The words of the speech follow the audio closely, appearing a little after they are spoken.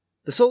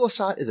The Solo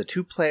Shot is a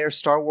 2-player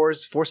Star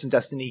Wars Force and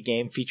Destiny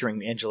game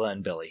featuring Angela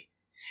and Billy.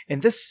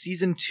 In this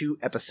Season 2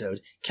 episode,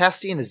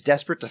 Castian is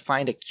desperate to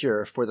find a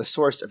cure for the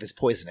source of his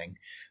poisoning.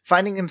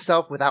 Finding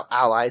himself without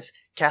allies,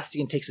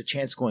 Castian takes a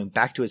chance going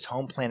back to his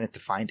home planet to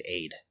find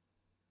aid.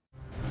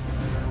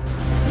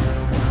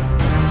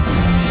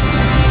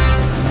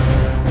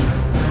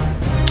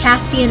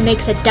 Castian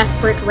makes a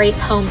desperate race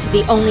home to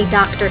the only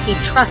doctor he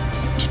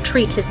trusts to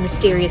treat his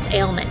mysterious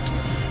ailment.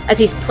 As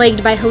he's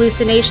plagued by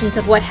hallucinations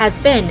of what has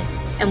been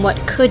and what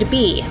could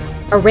be,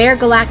 a rare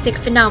galactic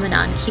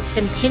phenomenon keeps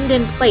him pinned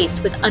in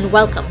place with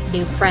unwelcome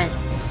new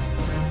friends.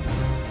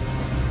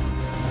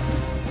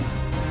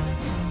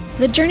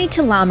 The journey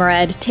to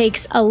Lamorad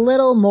takes a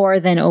little more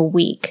than a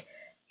week.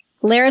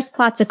 Laris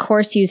plots a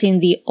course using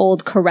the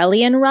old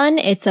Corellian run.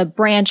 It's a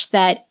branch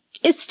that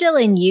is still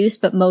in use,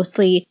 but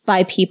mostly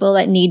by people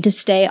that need to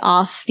stay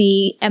off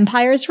the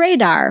Empire's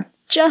radar,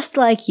 just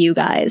like you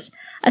guys.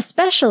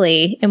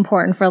 Especially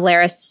important for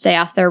Laris to stay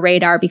off their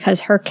radar because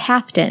her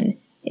captain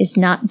is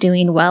not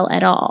doing well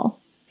at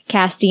all.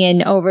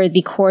 Castian, over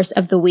the course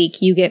of the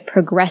week, you get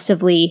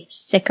progressively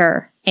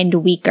sicker and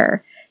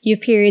weaker. You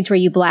have periods where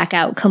you black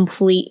out,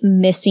 complete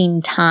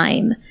missing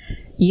time.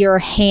 Your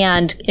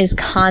hand is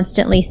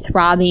constantly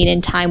throbbing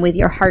in time with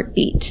your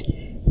heartbeat.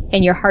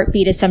 And your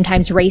heartbeat is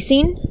sometimes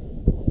racing,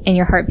 and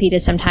your heartbeat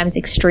is sometimes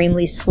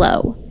extremely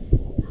slow.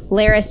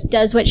 Laris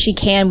does what she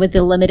can with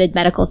the limited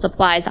medical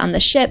supplies on the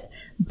ship,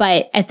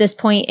 but at this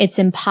point, it's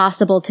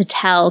impossible to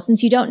tell,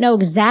 since you don't know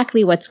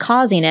exactly what's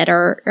causing it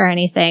or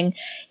anything,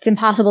 it's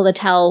impossible to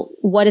tell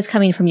what is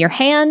coming from your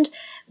hand,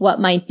 what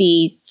might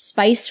be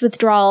spice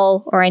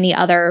withdrawal, or any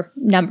other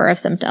number of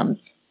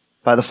symptoms.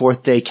 By the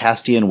 4th day,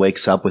 Castian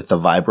wakes up with the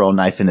vibro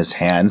knife in his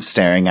hand,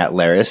 staring at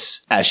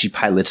Laris as she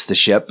pilots the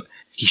ship.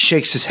 He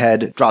shakes his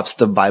head, drops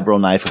the vibro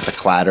knife with a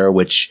clatter,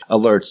 which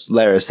alerts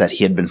Laris that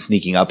he had been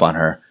sneaking up on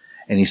her.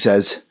 And he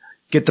says,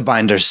 "Get the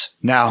binders,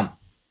 now."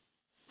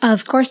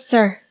 Of course,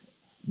 sir.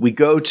 We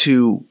go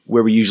to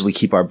where we usually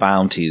keep our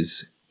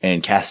bounties,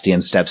 and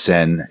Castian steps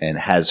in and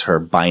has her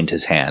bind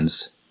his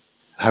hands.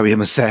 "Are we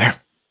almost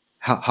there?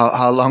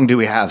 How long do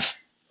we have?"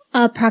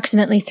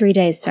 Approximately 3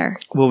 days, sir.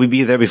 "Will we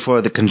be there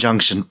before the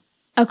conjunction?"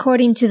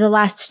 According to the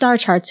last star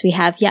charts we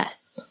have,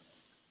 yes.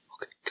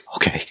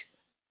 Okay.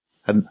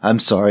 I'm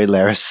sorry,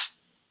 Laris.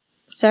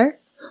 Sir?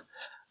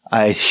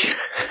 I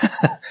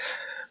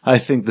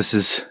think this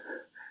is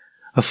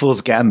a fool's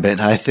gambit.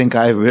 I think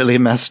I really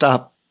messed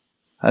up.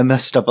 I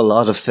messed up a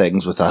lot of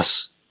things with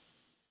us.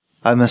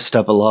 I messed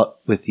up a lot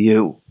with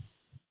you.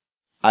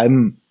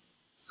 I'm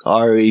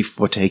sorry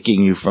for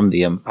taking you from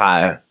the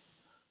Empire.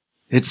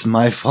 It's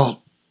my fault."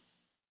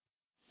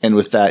 And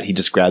with that, he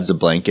just grabs a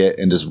blanket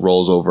and just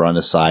rolls over on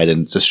his side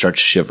and just starts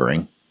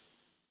shivering.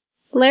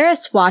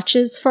 Laris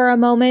watches for a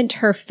moment,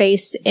 her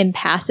face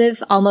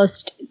impassive,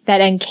 almost that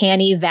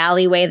uncanny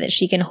valley way that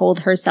she can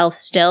hold herself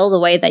still, the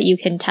way that you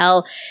can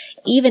tell,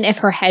 even if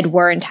her head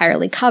were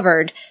entirely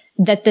covered,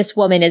 that this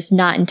woman is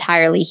not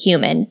entirely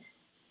human.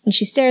 And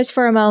she stares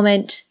for a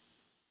moment,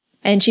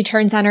 and she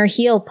turns on her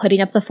heel, putting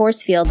up the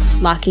force field,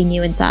 locking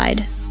you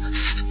inside.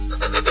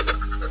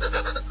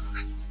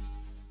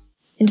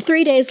 And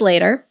 3 days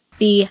later,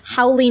 the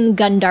Howling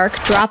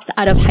Gundark drops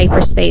out of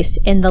hyperspace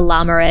in the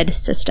Lamorad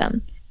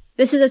system.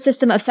 This is a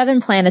system of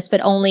 7 planets,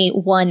 but only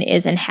one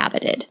is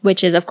inhabited,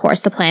 which is, of course,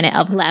 the planet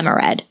of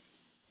Lamorad.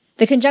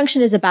 The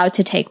conjunction is about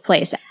to take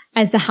place.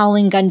 As the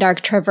Howling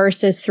Gundark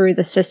traverses through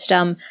the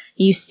system,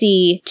 you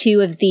see 2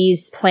 of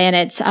these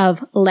planets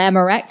of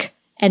Lamorek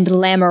and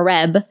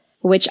Lamoreb,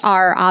 which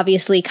are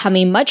obviously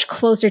coming much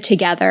closer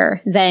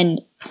together than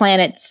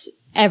planets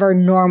ever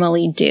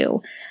normally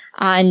do.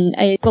 On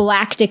a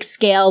galactic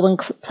scale, when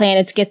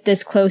planets get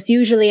this close,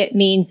 usually it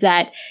means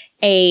that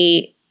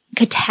a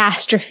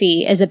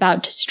catastrophe is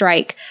about to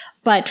strike.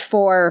 But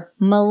for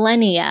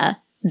millennia,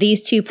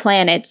 these 2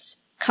 planets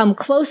come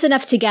close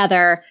enough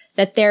together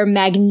that their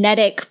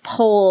magnetic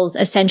poles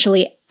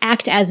essentially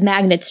act as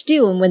magnets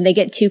do, and when they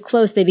get too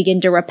close, they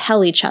begin to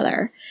repel each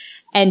other.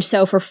 And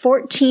so for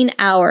 14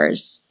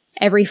 hours,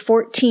 every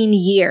 14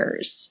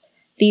 years,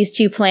 these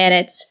 2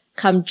 planets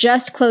come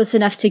just close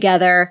enough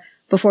together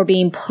before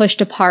being pushed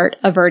apart,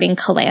 averting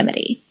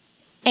calamity.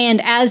 And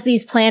as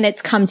these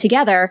planets come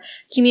together,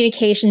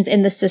 communications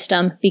in the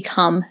system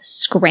become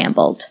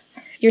scrambled.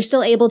 You're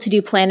still able to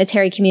do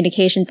planetary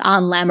communications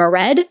on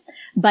Lamorad,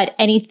 but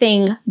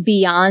anything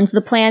beyond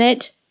the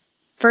planet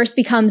first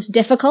becomes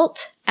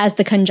difficult as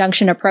the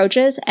conjunction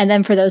approaches, and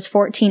then for those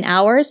 14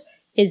 hours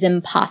is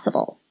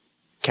impossible.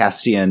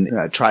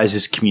 Castian tries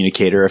his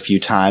communicator a few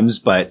times,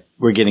 but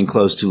we're getting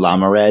close to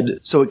Lamorad,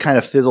 so it kind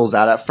of fizzles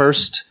out at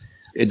first.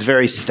 It's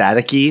very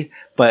staticky,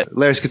 but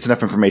Laris gets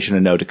enough information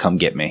to know to come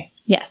get me.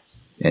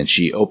 Yes. And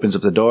she opens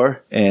up the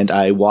door, and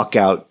I walk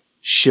out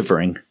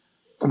shivering.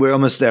 We're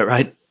almost there,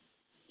 right?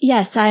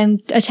 Yes, I'm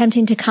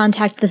attempting to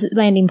contact the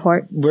landing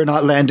port. We're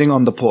not landing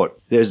on the port.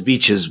 There's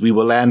beaches. We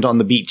will land on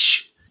the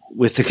beach.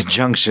 With the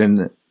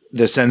conjunction,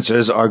 the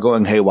sensors are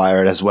going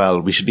haywire as well.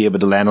 We should be able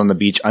to land on the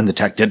beach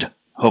undetected,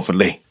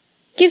 hopefully.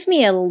 Give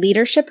me a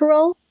leadership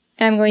roll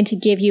I'm going to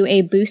give you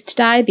a boost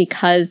die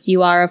because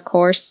you are, of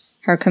course,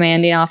 her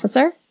commanding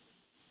officer.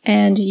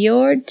 And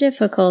your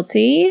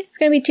difficulty is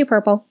going to be 2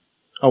 purple.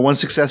 Oh, 1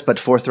 success, but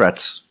 4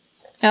 threats.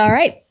 All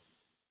right.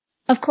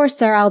 Of course,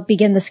 sir, I'll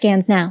begin the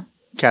scans now.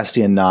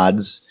 Castian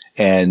nods,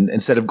 and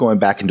instead of going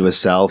back into his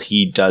cell,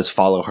 he does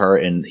follow her,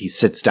 and he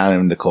sits down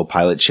in the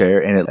co-pilot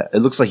chair, and it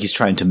looks like he's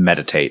trying to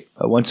meditate.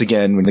 Once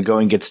again, when the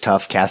going gets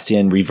tough,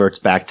 Castian reverts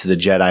back to the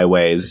Jedi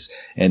ways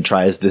and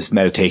tries this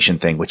meditation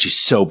thing, which he's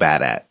so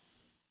bad at.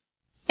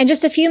 And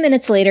just a few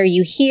minutes later,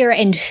 you hear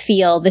and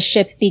feel the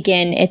ship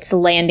begin its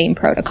landing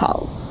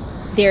protocols.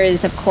 There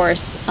is, of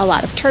course, a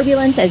lot of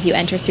turbulence as you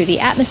enter through the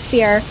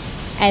atmosphere,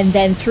 and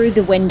then through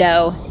the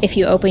window, if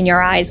you open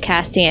your eyes,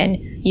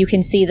 Castian, you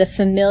can see the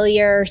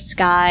familiar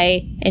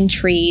sky and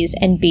trees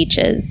and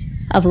beaches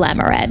of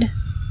Lamared.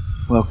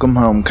 Welcome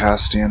home,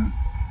 Castian.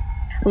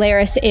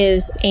 Laris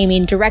is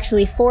aiming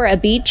directly for a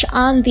beach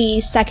on the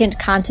second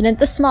continent,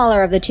 the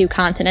smaller of the 2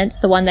 continents,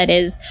 the one that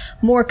is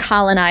more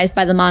colonized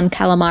by the Mon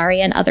Calamari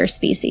and other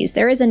species.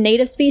 There is a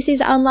native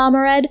species on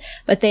Lamared,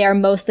 but they are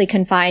mostly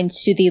confined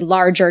to the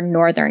larger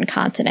northern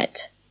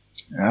continent.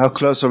 How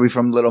close are we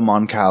from Little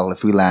Mon Cal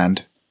if we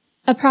land?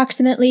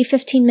 Approximately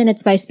 15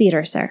 minutes by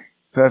speeder, sir.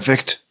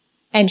 Perfect.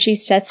 And she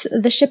sets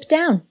the ship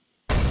down.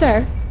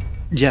 Sir,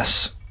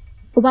 Yes.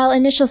 while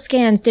initial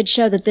scans did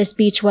show that this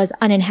beach was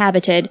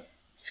uninhabited,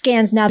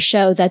 scans now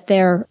show that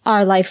there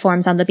are life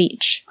forms on the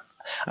beach.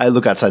 I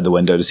look outside the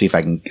window to see if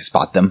I can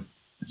spot them.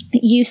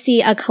 You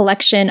see a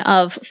collection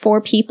of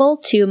 4 people,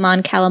 2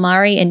 Mon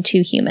Calamari and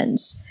 2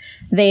 humans.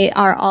 They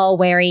are all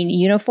wearing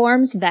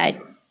uniforms that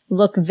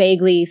look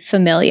vaguely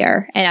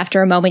familiar, and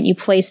after a moment you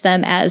place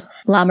them as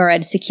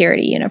Lamared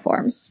security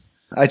uniforms.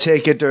 I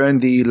take it during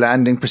the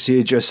landing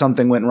procedure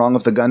something went wrong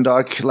with the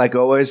Gundark, like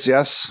always,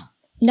 yes?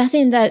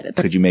 Nothing that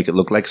Could you make it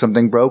look like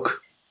something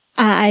broke?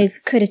 I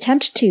could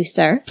attempt to,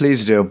 sir.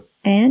 Please do.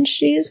 And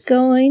she's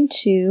going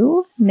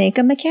to make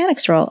a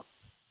mechanics roll.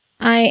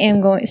 I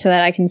am going, so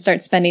that I can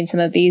start spending some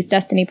of these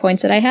destiny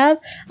points that I have,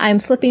 I'm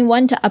flipping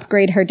 1 to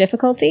upgrade her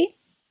difficulty.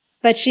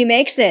 But she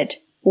makes it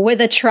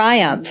with a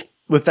triumph.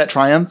 With that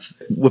triumph,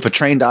 with a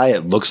trained eye,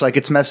 it looks like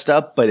it's messed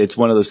up, but it's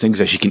one of those things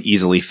that she can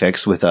easily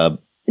fix with a...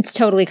 It's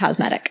totally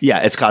cosmetic. Yeah,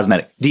 it's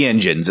cosmetic. The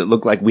engines. It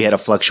looked like we had a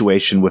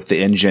fluctuation with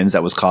the engines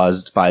that was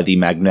caused by the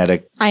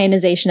magnetic...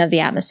 Ionization of the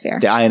atmosphere.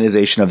 The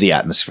ionization of the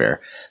atmosphere.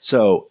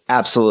 So,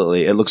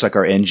 absolutely, it looks like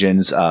our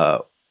engines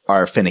are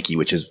finicky,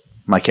 which is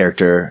my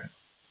character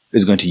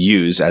is going to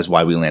use as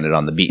why we landed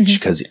on the beach,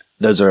 because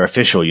those are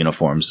official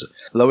uniforms.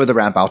 Lower the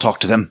ramp, I'll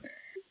talk to them.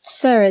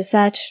 Sir, is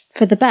that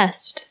for the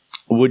best?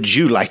 Would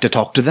you like to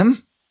talk to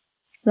them?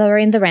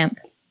 Lowering the ramp.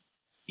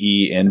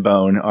 E and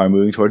Bone are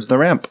moving towards the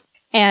ramp.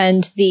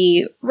 And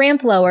the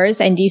ramp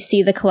lowers, and you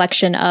see the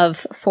collection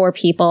of 4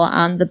 people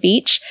on the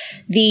beach.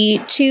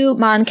 The 2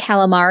 Mon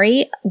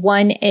Calamari,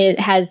 one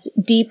has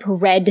deep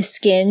red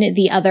skin,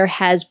 the other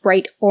has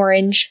bright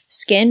orange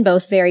skin,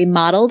 both very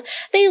mottled.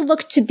 They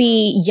look to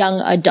be young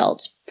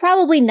adults,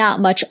 probably not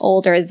much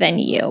older than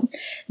you.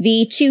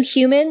 The 2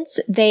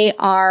 humans, they're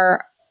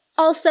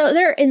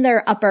in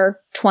their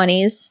upper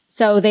 20s,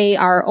 so they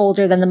are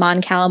older than the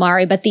Mon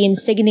Calamari, but the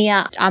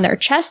insignia on their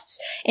chests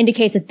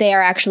indicates that they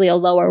are actually a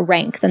lower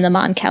rank than the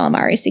Mon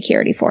Calamari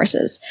security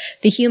forces.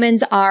 The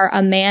humans are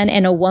a man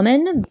and a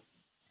woman.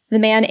 The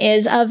man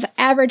is of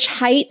average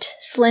height,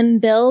 slim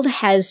build,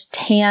 has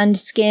tanned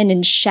skin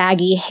and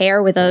shaggy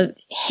hair with a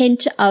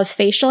hint of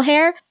facial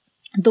hair.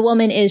 The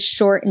woman is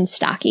short and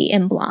stocky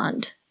and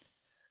blonde.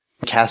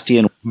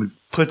 Castian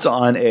puts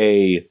on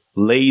a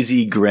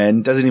lazy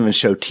grin, doesn't even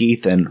show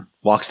teeth, and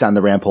walks down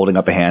the ramp holding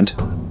up a hand.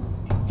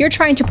 You're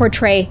trying to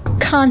portray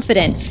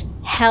confidence,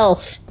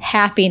 health,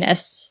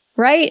 happiness,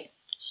 right?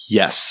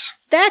 Yes.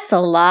 That's a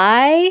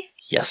lie.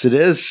 Yes, it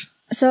is.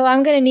 So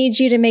I'm going to need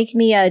you to make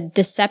me a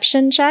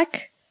deception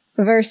check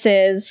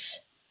versus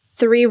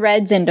 3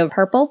 reds and a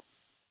purple.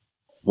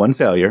 1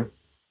 failure,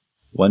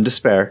 1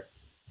 despair,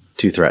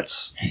 2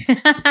 threats.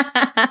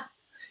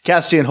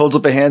 Castian holds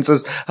up a hand and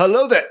says,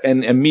 "Hello there."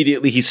 And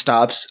immediately he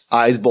stops,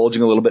 eyes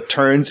bulging a little bit,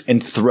 turns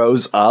and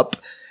throws up.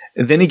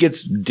 And then he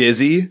gets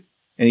dizzy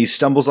and he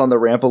stumbles on the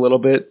ramp a little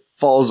bit,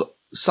 falls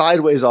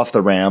sideways off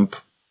the ramp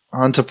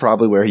onto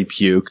probably where he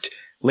puked,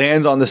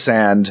 lands on the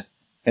sand,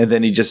 and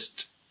then he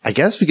just, I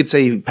guess we could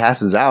say he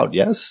passes out,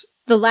 yes?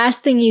 The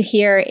last thing you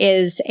hear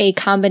is a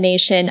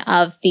combination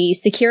of the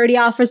security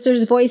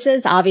officers'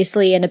 voices,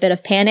 obviously in a bit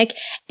of panic,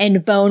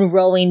 and Bone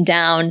rolling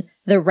down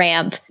the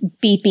ramp,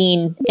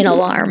 beeping in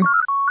alarm.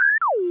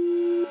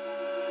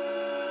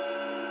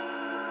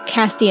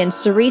 Castian,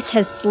 Cerise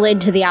has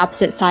slid to the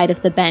opposite side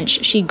of the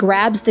bench. She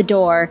grabs the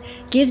door,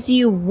 gives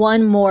you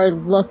one more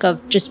look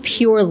of just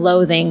pure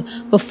loathing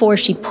before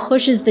she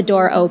pushes the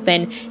door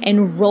open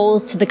and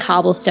rolls to the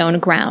cobblestone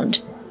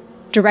ground,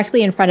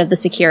 directly in front of the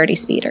security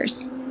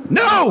speeders.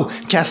 No!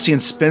 Castian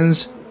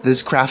spins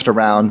this craft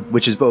around,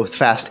 which is both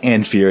fast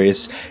and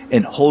furious,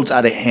 and holds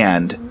out a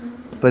hand.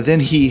 But then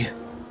he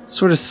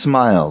sort of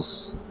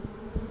smiles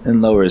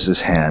and lowers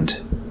his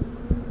hand.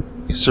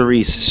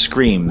 Cerise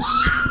screams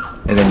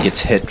and then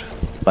gets hit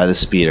by the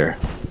speeder.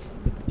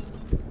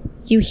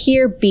 You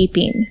hear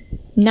beeping,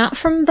 not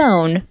from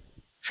bone,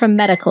 from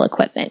medical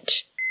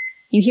equipment.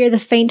 You hear the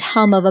faint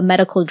hum of a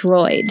medical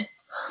droid,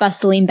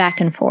 bustling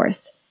back and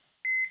forth.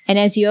 And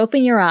as you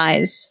open your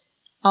eyes,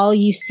 all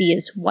you see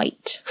is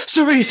white.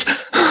 Cerise!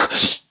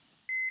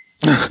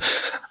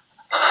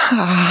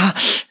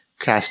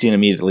 Castian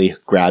immediately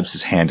grabs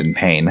his hand in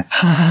pain.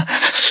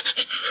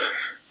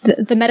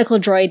 The medical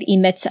droid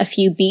emits a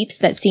few beeps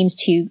that seems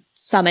to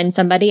summon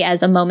somebody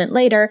as a moment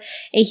later,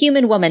 a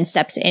human woman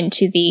steps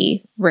into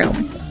the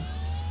room.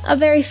 A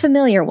very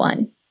familiar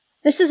one.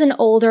 This is an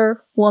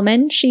older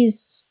woman.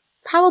 She's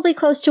probably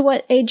close to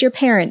what age your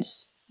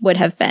parents would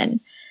have been.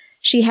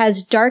 She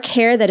has dark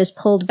hair that is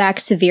pulled back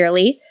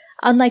severely.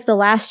 Unlike the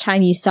last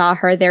time you saw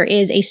her, there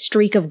is a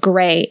streak of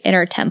gray in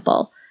her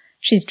temple.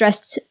 She's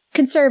dressed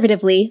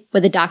conservatively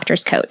with a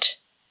doctor's coat.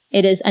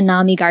 It is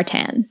Anami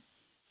Gartan.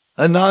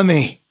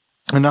 Anami!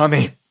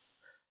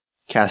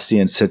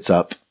 Castian sits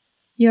up.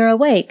 You're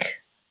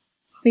awake.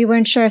 We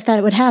weren't sure if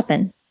that would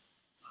happen.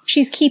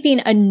 She's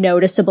keeping a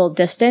noticeable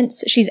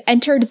distance. She's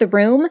entered the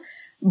room,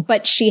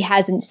 but she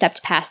hasn't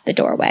stepped past the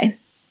doorway.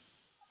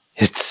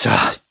 It's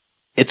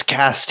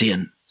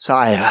Castian,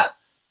 Saya.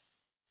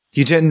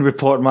 You didn't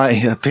report my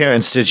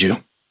appearance, did you?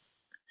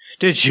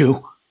 Did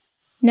you?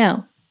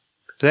 No.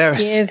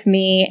 Laris. Give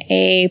me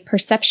a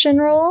perception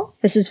roll.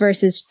 This is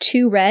versus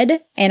 2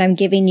 red, and I'm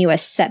giving you a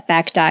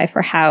setback die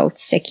for how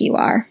sick you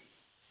are.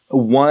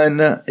 1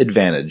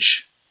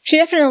 advantage. She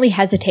definitely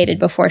hesitated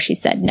before she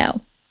said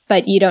no,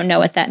 but you don't know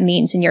what that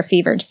means in your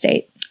fevered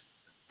state.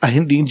 I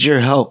need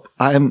your help.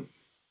 I'm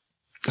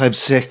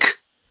sick.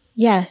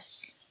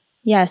 Yes,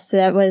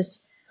 that was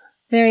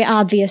very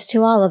obvious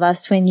to all of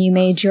us when you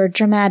made your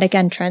dramatic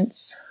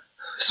entrance.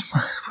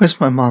 Where's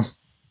my mom?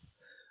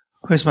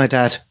 Where's my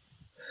dad?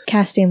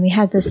 Castian, we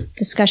had this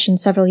discussion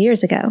several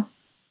years ago.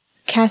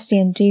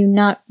 Castian, do you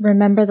not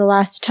remember the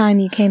last time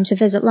you came to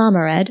visit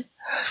Lamared?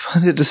 I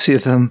wanted to see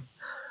them.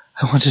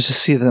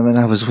 And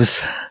I was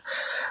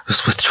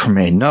with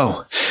Tremaine.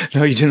 No,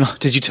 you didn't.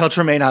 Did you tell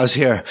Tremaine I was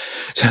here?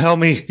 Tell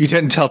me you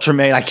didn't tell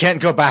Tremaine. I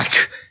can't go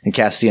back. And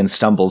Castian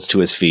stumbles to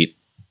his feet.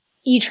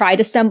 You try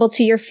to stumble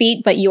to your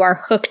feet, but you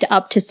are hooked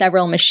up to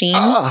several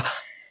machines.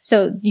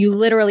 So you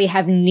literally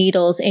have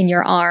needles in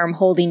your arm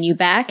holding you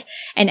back.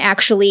 And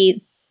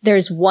actually,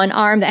 there's one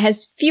arm that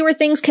has fewer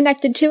things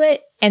connected to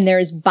it, and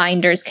there's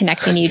binders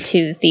connecting you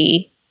to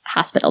the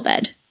hospital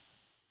bed.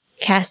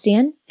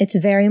 Castian, it's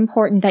very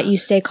important that you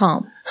stay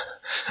calm.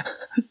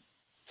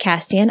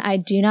 Castian, I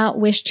do not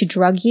wish to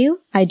drug you.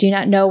 I do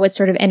not know what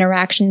sort of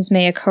interactions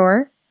may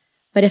occur,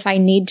 but if I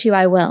need to,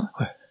 I will.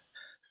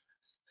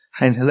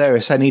 I need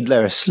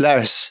Laris.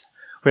 Laris.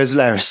 Where's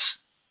Laris?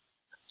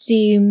 Do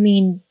you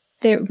mean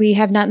that we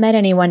have not met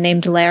anyone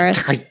named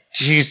Laris?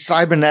 She's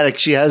cybernetic.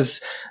 She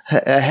has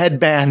a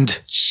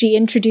headband. She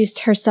introduced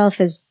herself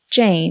as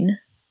Jane.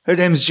 Her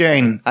name's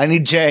Jane. I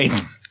need Jane.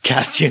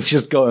 Castian's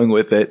just going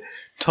with it,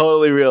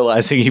 totally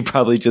realizing he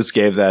probably just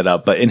gave that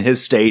up. But in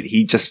his state,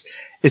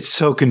 it's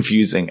so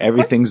confusing.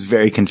 Everything's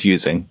very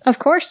confusing. Of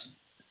course.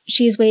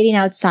 She's waiting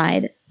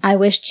outside. I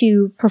wish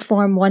to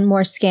perform one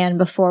more scan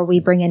before we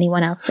bring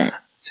anyone else in.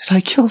 Did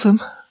I kill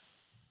them?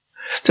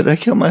 Did I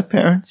kill my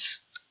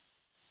parents?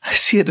 I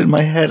see it in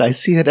my head. I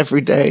see it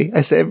every day.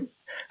 I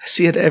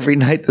see it every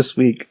night this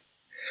week.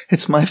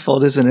 It's my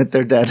fault, isn't it?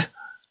 They're dead.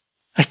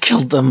 I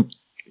killed them.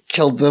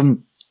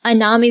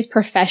 Anami's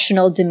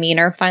professional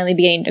demeanor finally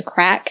beginning to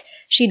crack.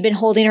 She'd been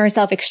holding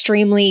herself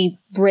extremely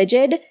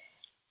rigid,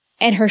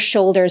 and her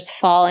shoulders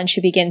fall, and she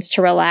begins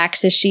to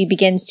relax as she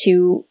begins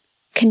to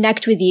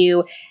connect with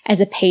you as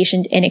a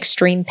patient in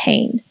extreme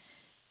pain.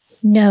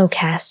 No,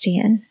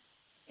 Castian.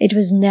 It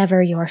was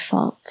never your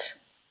fault.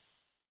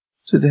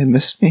 Did they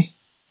miss me?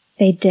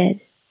 They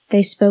did.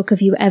 They spoke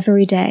of you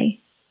every day.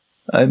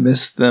 I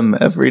miss them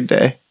every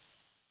day.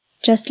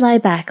 Just lie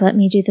back. Let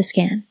me do the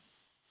scan.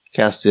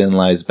 Castian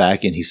lies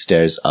back and he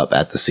stares up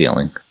at the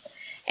ceiling.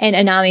 And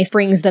Anami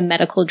brings the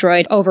medical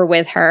droid over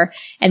with her,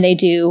 and they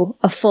do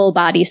a full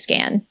body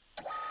scan.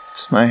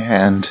 It's my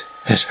hand.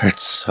 It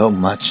hurts so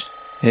much.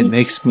 It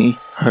makes me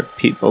hurt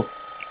people.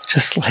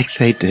 Just like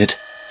they did.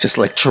 Just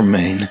like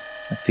Tremaine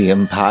at the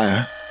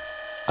Empire.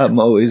 I'm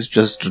always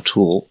just a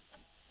tool.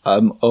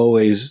 I'm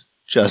always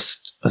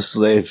just a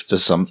slave to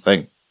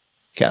something.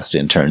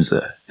 Castian turns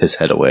his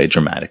head away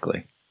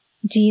dramatically.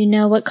 Do you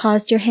know what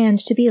caused your hand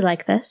to be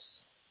like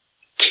this?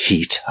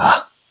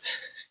 Kita.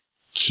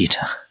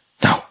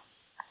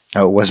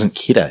 No, it wasn't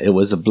Kita. It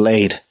was a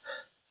blade.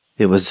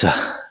 It was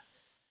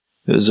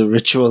a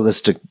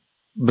ritualistic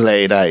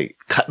blade. I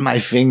cut my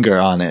finger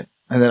on it,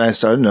 and then I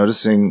started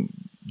noticing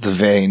the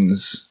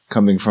veins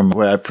coming from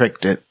where I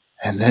pricked it,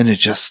 and then it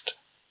just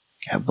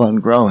kept on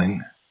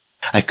growing.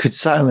 I could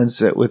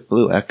silence it with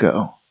Blue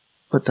Echo,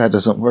 but that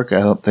doesn't work,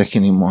 I don't think,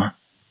 anymore.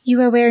 You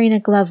were wearing a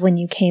glove when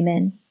you came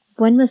in.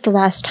 When was the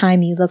last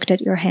time you looked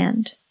at your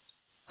hand?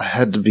 I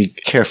had to be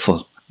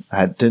careful.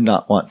 I did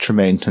not want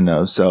Tremaine to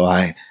know, so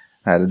I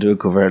had to do it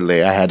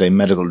covertly. I had a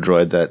medical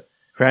droid that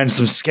ran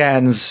some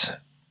scans.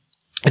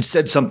 It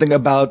said something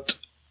about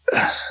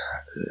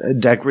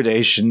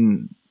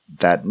degradation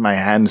that my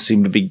hands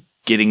seemed to be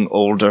getting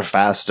older,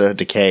 faster,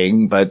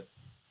 decaying, but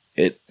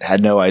it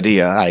had no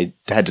idea. I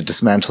had to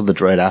dismantle the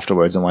droid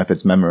afterwards and wipe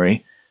its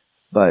memory.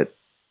 But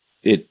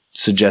it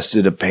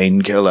suggested a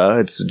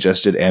painkiller. It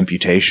suggested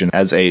amputation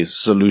as a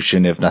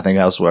solution if nothing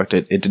else worked.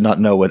 It did not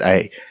know what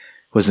I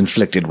was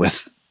inflicted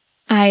with.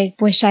 I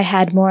wish I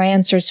had more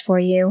answers for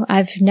you.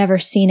 I've never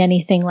seen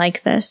anything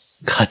like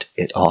this. Cut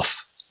it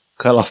off.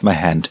 Cut off my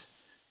hand.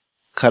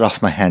 Cut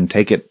off my hand.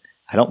 Take it.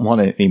 I don't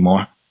want it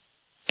anymore.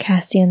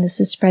 Castian, this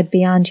is spread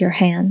beyond your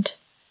hand.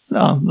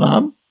 Nom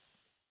nom.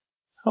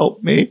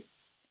 Help me.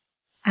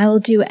 I will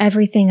do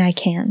everything I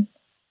can.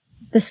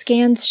 The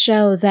scans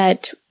show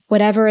that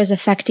whatever is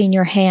affecting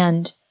your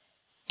hand,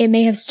 it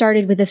may have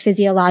started with a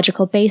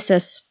physiological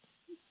basis,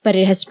 but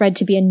it has spread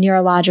to be a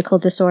neurological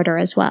disorder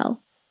as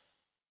well.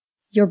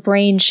 Your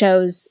brain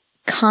shows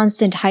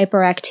constant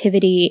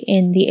hyperactivity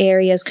in the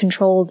areas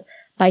controlled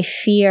by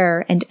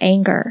fear and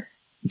anger.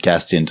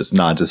 Castian just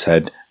nods his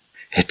head.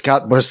 It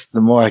got worse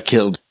the more I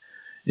killed.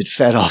 It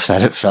fed off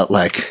that, it felt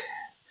like.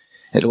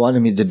 It wanted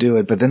me to do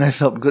it, but then I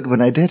felt good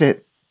when I did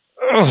it.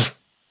 Ugh.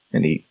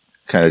 And he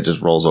kind of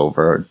just rolls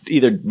over,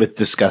 either with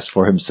disgust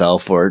for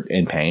himself or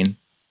in pain.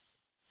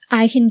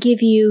 I can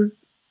give you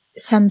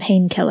some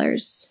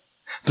painkillers.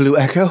 Blue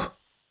Echo?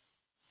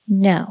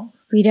 No,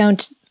 we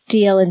don't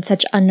deal in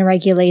such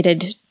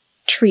unregulated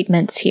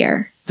treatments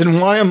here. Then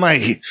why am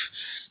I...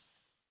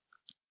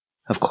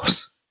 Of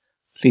course.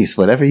 Please,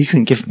 whatever you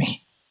can give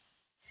me.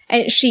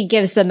 And she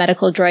gives the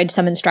medical droid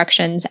some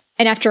instructions,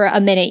 and after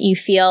a minute you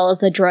feel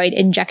the droid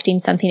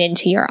injecting something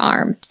into your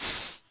arm.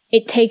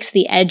 It takes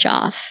the edge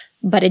off,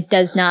 but it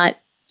does not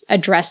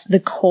address the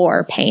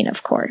core pain,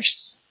 of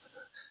course.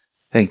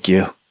 Thank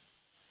you.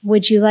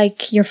 Would you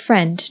like your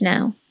friend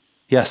now?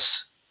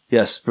 Yes.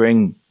 Yes,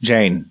 bring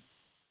Jane.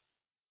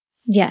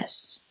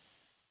 Yes.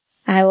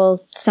 I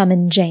will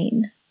summon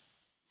Jane.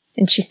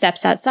 And she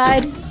steps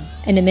outside,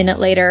 and a minute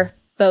later,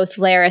 both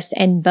Laris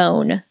and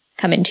Bone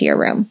come into your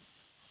room.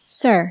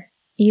 Sir,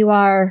 you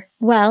are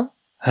well?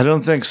 I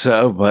don't think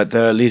so, but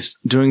they're at least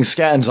doing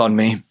scans on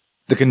me.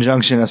 The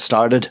conjunction has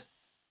started.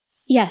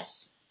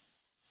 Yes.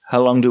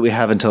 How long do we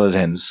have until it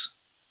ends?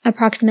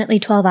 Approximately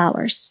 12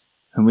 hours.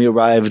 And we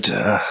arrived...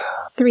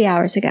 3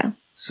 hours ago.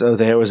 So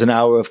there was an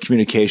hour of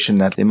communication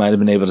that they might have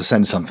been able to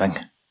send something.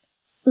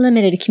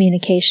 Limited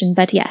communication,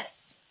 but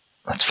yes.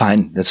 That's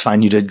fine. That's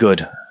fine. You did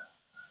good.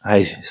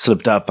 I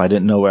slipped up. I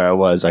didn't know where I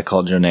was. I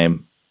called your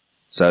name.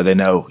 So they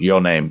know your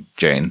name,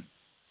 Jane.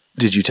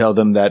 Did you tell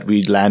them that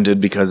we'd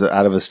landed because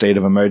out of a state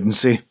of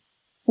emergency?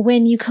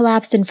 When you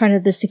collapsed in front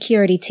of the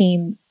security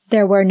team,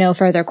 there were no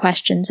further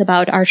questions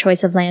about our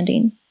choice of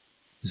landing.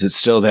 Is it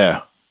still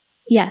there?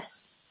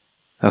 Yes.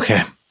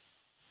 Okay.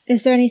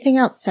 Is there anything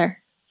else, sir?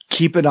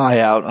 Keep an eye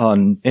out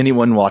on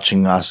anyone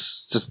watching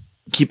us. Just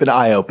keep an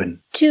eye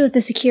open. 2 of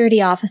the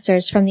security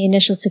officers from the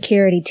initial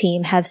security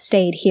team have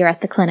stayed here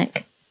at the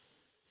clinic.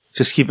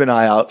 Just keep an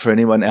eye out for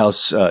anyone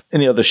else,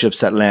 any other ships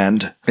that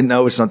land. I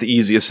know it's not the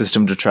easiest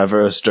system to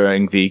traverse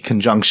during the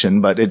conjunction,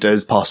 but it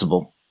is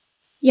possible.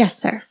 Yes,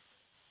 sir.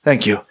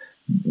 Thank you.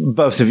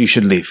 Both of you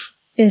should leave.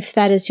 If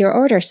that is your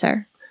order,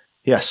 sir.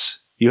 Yes.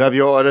 You have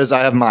your orders,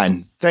 I have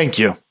mine. Thank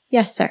you.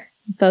 Yes, sir.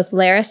 Both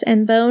Laris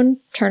and Bone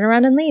turn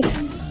around and leave.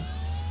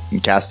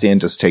 And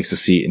Castian just takes a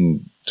seat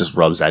and just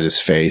rubs at his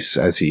face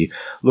as he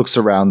looks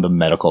around the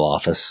medical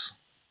office.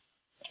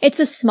 It's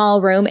a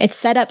small room. It's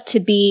set up to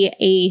be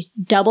a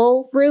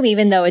double room,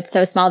 even though it's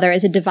so small. There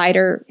is a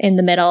divider in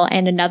the middle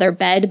and another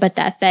bed, but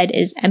that bed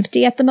is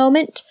empty at the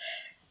moment.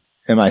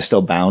 Am I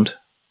still bound?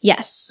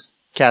 Yes.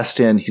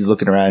 Castian, he's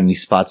looking around and he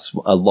spots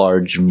a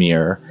large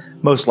mirror,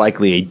 most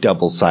likely a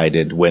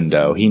double-sided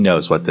window. He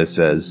knows what this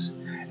is.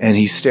 And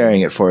he's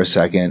staring at it for a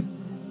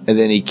second, and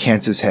then he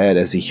cants his head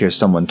as he hears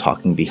someone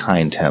talking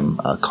behind him,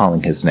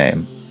 calling his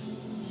name.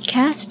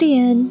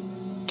 Castian.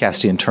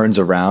 Castian turns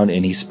around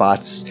and he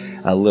spots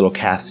a little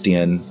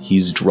Castian.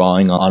 He's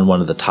drawing on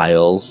one of the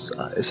tiles.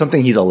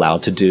 Something he's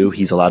allowed to do.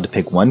 He's allowed to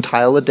pick one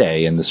tile a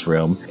day in this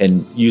room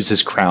and use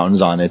his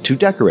crowns on it to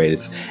decorate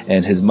it.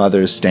 And his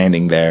mother's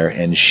standing there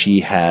and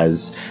she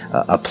has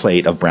a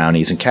plate of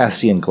brownies. And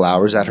Castian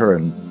glowers at her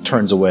and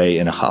turns away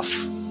in a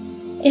huff.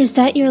 Is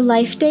that your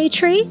life day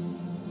tree?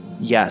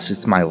 Yes,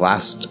 it's my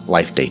last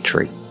life day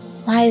tree.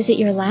 Why is it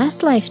your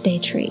last life day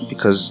tree?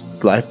 Because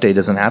life day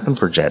doesn't happen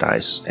for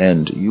Jedis,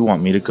 and you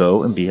want me to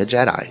go and be a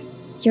Jedi.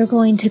 You're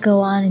going to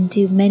go on and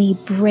do many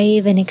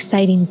brave and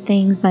exciting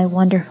things, my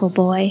wonderful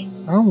boy.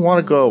 I don't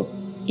want to go.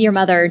 Your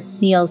mother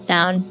kneels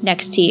down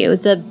next to you.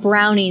 The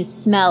brownies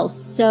smell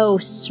so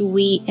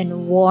sweet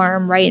and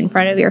warm right in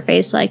front of your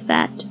face like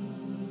that.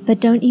 But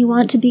don't you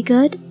want to be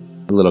good?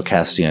 The little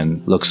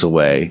Castian looks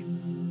away.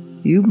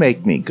 You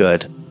make me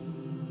good.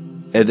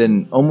 And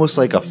then, almost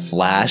like a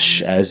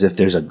flash, as if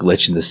there's a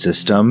glitch in the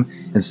system,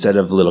 instead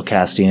of little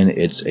Castian,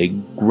 it's a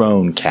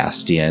grown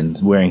Castian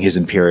wearing his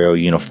Imperial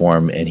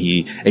uniform, and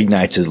he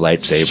ignites his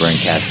lightsaber, and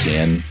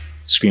Castian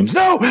screams,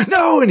 "No!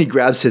 No!" And he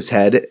grabs his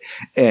head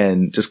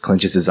and just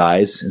clenches his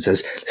eyes and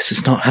says, "This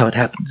is not how it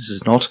happened. This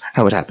is not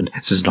how it happened.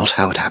 This is not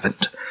how it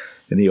happened."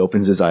 And he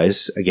opens his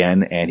eyes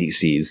again, and he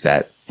sees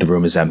that the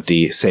room is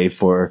empty, save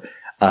for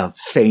a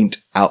faint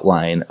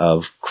outline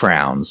of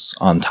crowns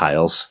on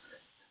tiles.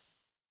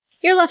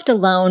 You're left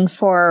alone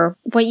for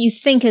what you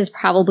think is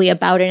probably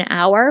about an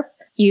hour.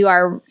 You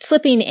are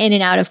slipping in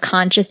and out of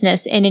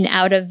consciousness, in and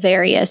out of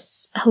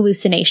various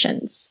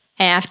hallucinations.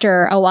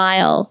 After a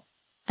while,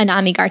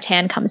 Anami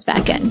Gartan comes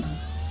back in.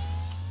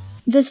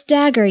 This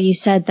dagger you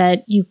said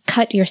that you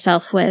cut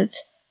yourself with,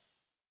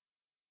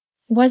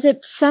 was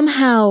it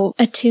somehow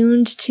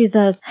attuned to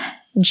the,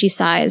 and she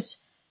sighs,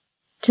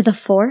 to the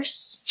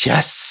Force?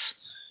 Yes.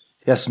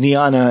 Yes,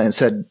 Niana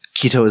said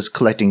Kito is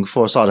collecting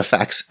Force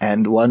artifacts,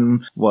 and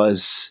one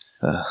was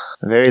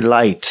very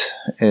light,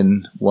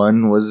 and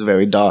one was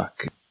very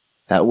dark.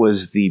 That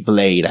was the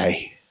blade.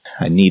 I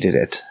needed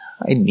it.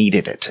 I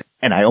needed it.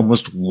 And I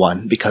almost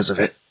won because of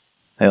it.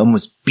 I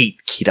almost beat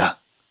Kita.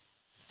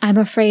 I'm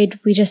afraid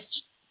we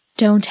just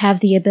don't have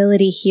the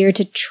ability here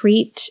to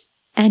treat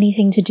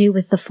anything to do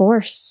with the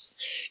Force.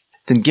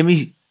 Then give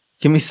me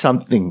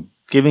something.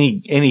 Give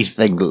me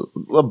anything.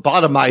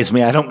 Lobotomize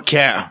me. I don't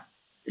care.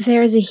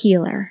 There's a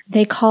healer.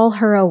 They call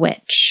her a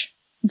witch.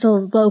 The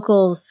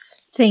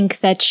locals think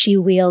that she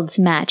wields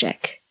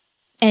magic.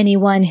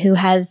 Anyone who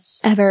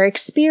has ever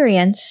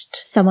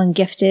experienced someone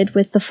gifted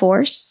with the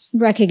Force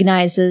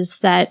recognizes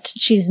that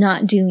she's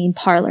not doing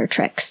parlor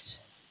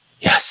tricks.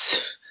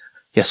 Yes.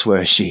 Yes,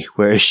 where is she?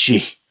 Where is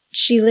she?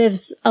 She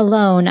lives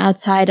alone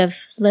outside of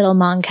Little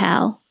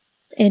Moncal,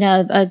 in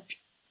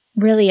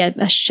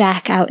a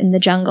shack out in the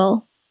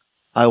jungle.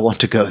 I want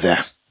to go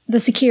there. The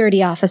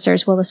security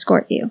officers will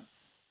escort you.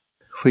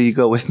 Will you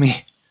go with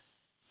me?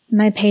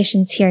 My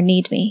patients here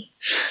need me.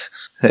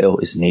 They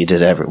always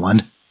needed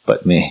everyone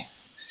but me.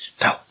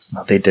 No,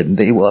 they didn't.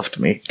 They loved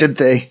me. Did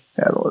they?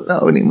 I don't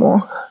know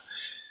anymore.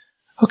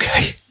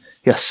 Okay.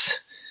 Yes.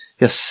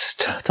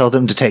 Tell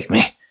them to take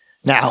me.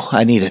 Now.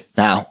 I need it.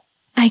 Now.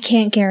 I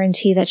can't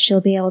guarantee that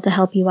she'll be able to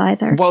help you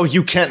either. Well,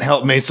 you can't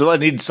help me, so I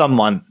need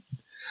someone.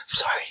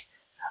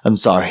 I'm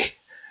sorry.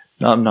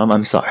 No,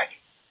 I'm sorry.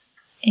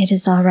 It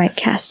is all right,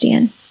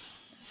 Castian.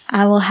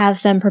 I will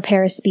have them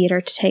prepare a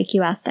speeder to take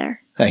you out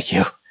there. Thank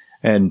you.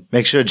 And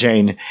make sure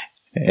Jane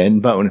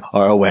and Bone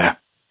are aware.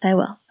 I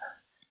will.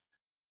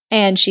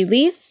 And she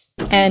leaves,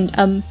 and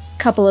a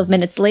couple of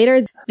minutes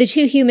later, the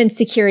two human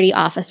security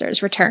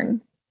officers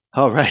return.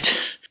 All right.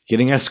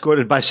 Getting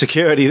escorted by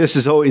security, this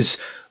is always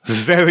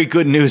very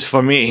good news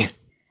for me.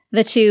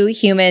 The two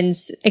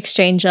humans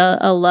exchange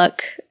a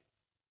look,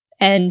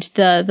 and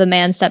the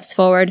man steps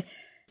forward.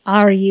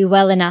 Are you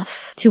well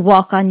enough to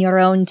walk on your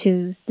own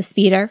to the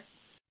speeder?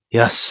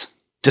 Yes.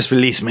 Just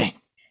release me.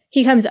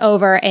 He comes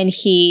over and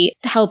he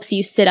helps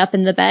you sit up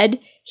in the bed.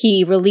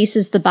 He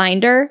releases the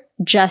binder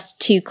just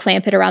to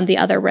clamp it around the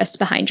other wrist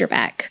behind your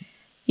back.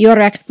 Your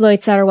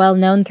exploits are well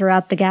known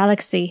throughout the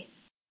galaxy.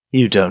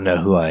 You don't know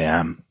who I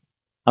am.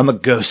 I'm a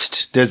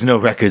ghost. There's no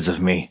records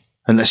of me,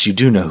 unless you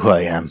do know who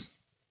I am.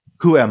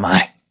 Who am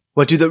I?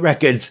 What do the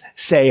records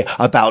say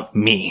about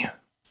me?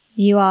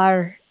 You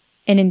are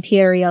an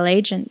Imperial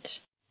agent.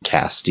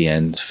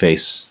 Castian's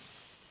face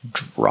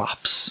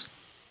drops.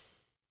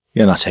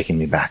 You're not taking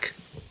me back.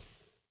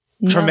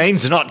 No.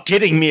 Tremaine's not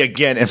getting me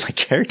again, and my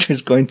character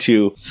is going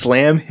to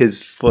slam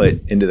his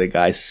foot into the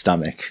guy's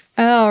stomach.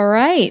 All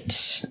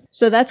right.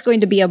 So that's going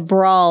to be a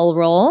brawl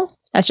roll.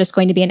 That's just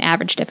going to be an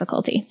average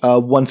difficulty.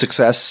 1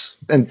 success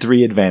and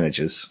 3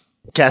 advantages.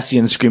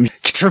 Castian screams,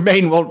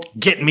 Tremaine won't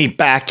get me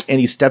back, and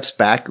he steps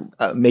back,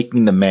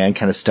 making the man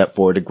kind of step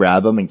forward to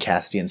grab him, and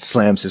Castian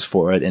slams his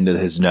forehead into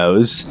his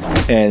nose,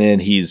 and then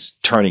he's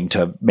turning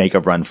to make a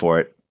run for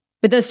it.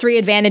 With those 3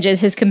 advantages,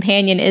 his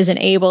companion isn't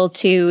able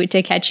to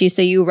catch you,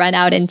 so you run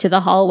out into the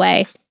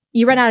hallway.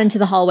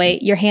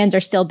 Your hands are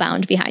still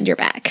bound behind your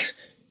back.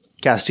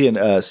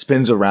 Castian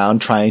spins around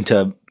trying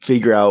to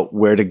figure out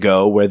where to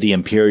go, where the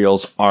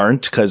Imperials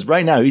aren't, because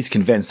right now he's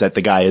convinced that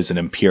the guy is an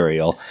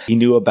Imperial. He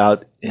knew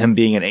about him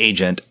being an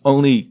agent.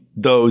 Only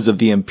those of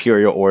the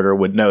Imperial Order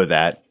would know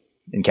that,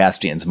 in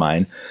Castian's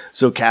mind.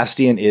 So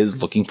Castian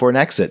is looking for an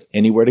exit,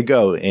 anywhere to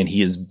go, and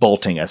he is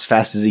bolting as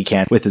fast as he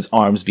can with his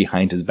arms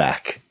behind his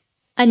back.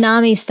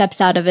 Anami steps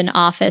out of an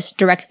office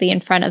directly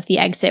in front of the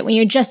exit when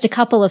you're just a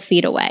couple of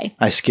feet away.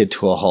 I skid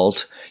to a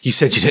halt. You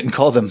said you didn't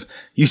call them.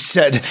 You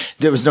said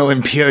there was no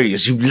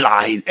Imperials. You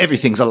lied.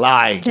 Everything's a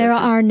lie. There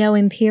are no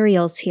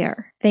Imperials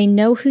here. They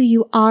know who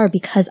you are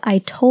because I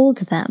told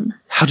them.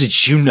 How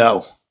did you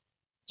know?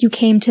 You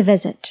came to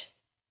visit.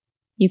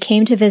 You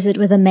came to visit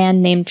with a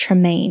man named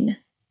Tremaine,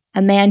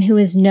 a man who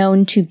is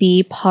known to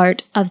be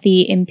part of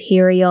the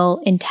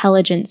Imperial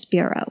Intelligence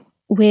Bureau.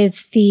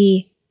 With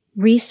the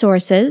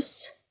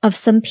resources of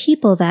some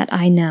people that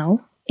I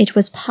know, it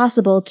was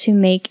possible to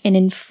make an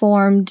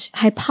informed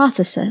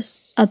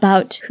hypothesis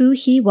about who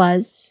he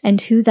was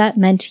and who that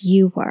meant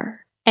you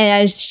were.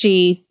 And as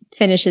she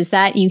finishes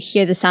that, you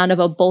hear the sound of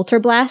a bolter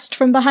blast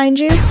from behind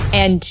you,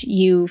 and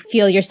you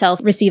feel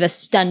yourself receive a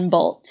stun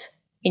bolt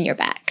in your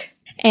back.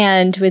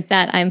 And with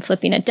that, I'm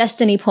flipping a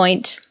destiny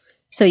point,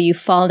 so you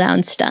fall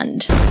down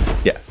stunned.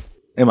 Yeah.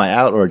 Am I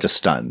out or just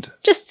stunned?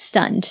 Just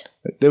stunned.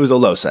 It was a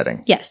low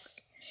setting.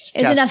 Yes.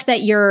 It was enough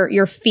that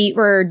your feet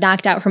were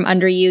knocked out from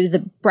under you, the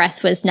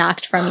breath was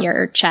knocked from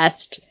your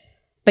chest,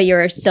 but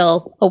you're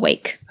still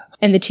awake.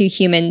 And the two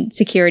human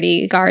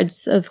security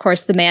guards, of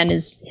course, the man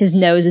his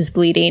nose is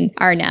bleeding,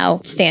 are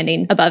now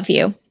standing above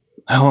you.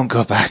 I won't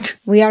go back.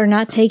 We are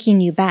not taking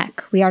you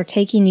back. We are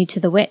taking you to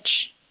the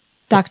witch.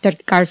 Dr.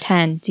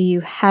 Garten, do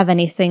you have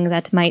anything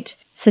that might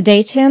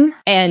sedate him?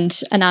 And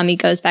Anami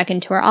goes back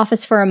into her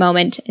office for a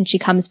moment, and she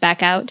comes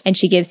back out, and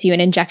she gives you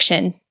an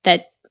injection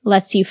that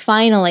lets you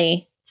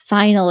finally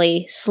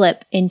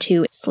slip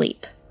into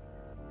sleep.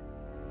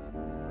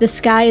 The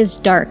sky is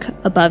dark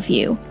above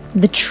you.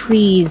 The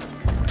trees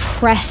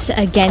press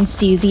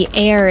against you. The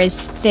air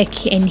is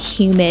thick and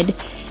humid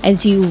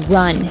as you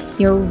run.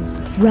 You're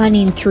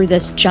running through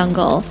this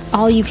jungle.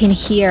 All you can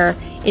hear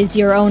is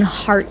your own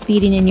heart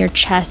beating in your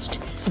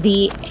chest,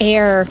 the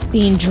air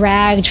being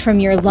dragged from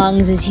your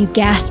lungs as you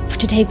gasp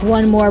to take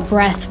one more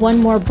breath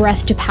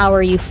to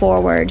power you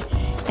forward.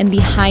 And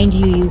behind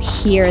you, you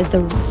hear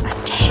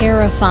a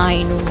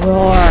terrifying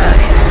roar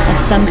of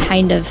some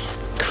kind of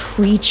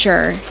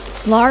creature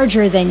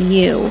larger than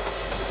you.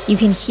 You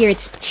can hear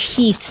its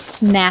teeth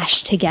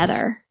smash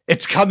together.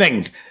 It's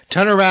coming!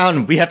 Turn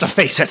around, we have to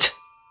face it!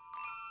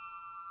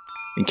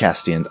 And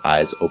Castian's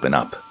eyes open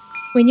up.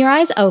 When your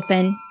eyes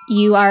open,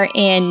 you are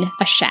in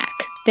a shack.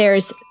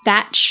 There's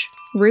thatch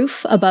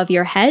roof above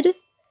your head.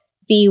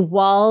 The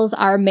walls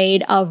are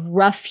made of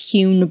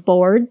rough-hewn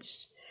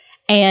boards.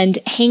 And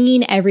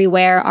hanging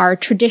everywhere are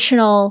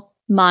traditional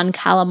Mon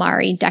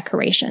Calamari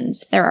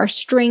decorations. There are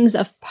strings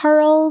of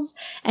pearls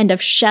and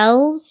of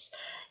shells.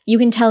 You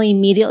can tell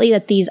immediately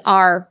that these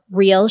are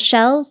real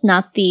shells,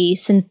 not the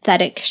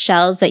synthetic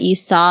shells that you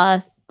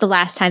saw the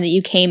last time that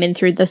you came in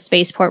through the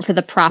spaceport for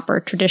the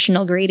proper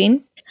traditional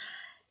greeting.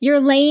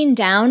 You're laying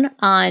down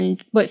on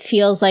what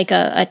feels like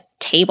a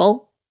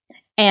table,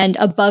 and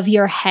above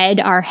your head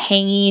are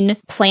hanging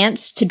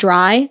plants to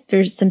dry.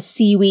 There's some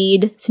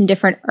seaweed, some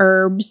different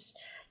herbs.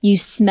 You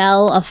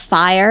smell a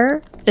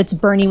fire that's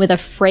burning with a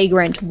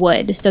fragrant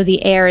wood, so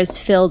the air is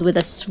filled with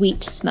a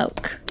sweet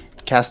smoke.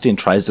 Castian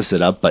tries to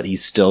sit up, but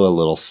he's still a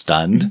little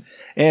stunned,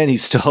 and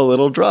he's still a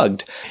little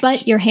drugged.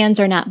 But your hands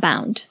are not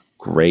bound.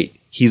 Great.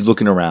 He's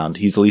looking around.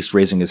 He's at least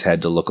raising his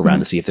head to look around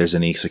to see if there's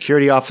any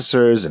security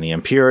officers, any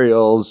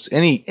Imperials,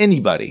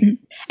 anybody.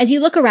 As you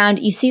look around,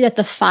 you see that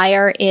the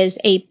fire is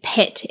a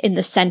pit in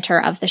the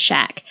center of the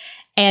shack.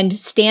 And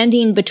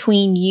standing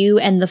between you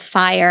and the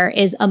fire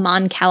is a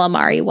Mon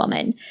Calamari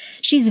woman.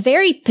 She's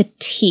very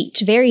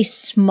petite, very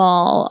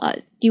small.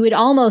 You would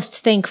almost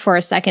think for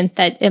a second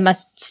that it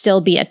must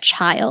still be a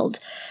child.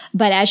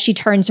 But as she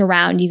turns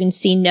around, you can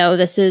see, no,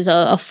 this is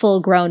a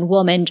full-grown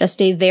woman,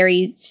 just a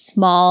very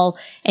small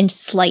and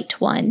slight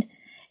one.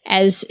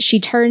 As she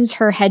turns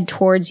her head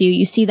towards you,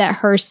 you see that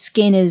her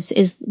skin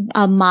is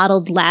a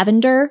mottled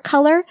lavender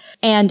color.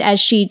 And as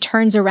she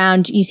turns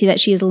around, you see that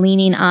she is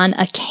leaning on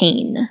a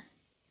cane.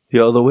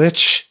 You're the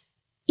witch?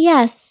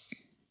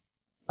 Yes.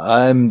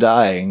 I'm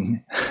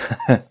dying.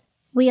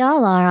 We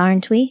all are,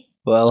 aren't we?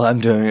 Well, I'm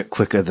doing it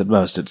quicker than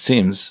most, it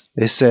seems.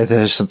 They say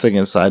there's something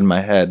inside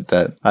my head,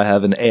 that I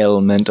have an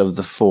ailment of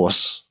the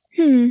Force.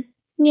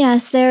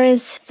 Yes, there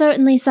is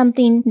certainly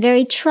something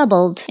very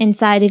troubled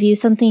inside of you,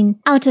 something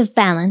out of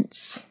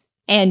balance.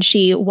 And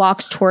she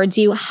walks towards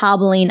you,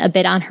 hobbling a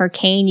bit on her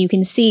cane. You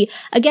can see,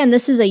 again,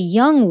 this is a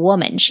young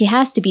woman. She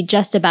has to be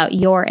just about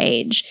your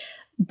age,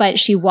 but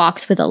she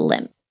walks with a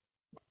limp.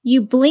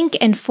 You blink,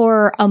 and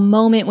for a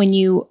moment when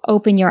you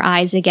open your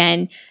eyes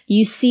again,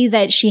 you see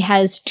that she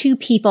has two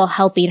people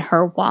helping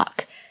her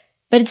walk.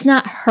 But it's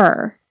not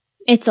her.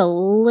 It's a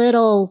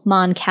little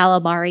Mon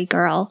Calamari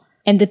girl.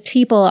 And the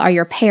people are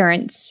your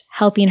parents,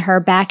 helping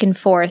her back and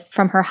forth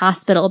from her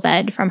hospital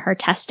bed from her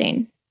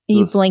testing.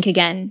 You blink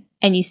again,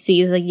 and you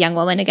see the young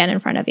woman again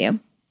in front of you.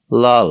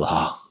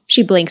 Lala.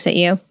 She blinks at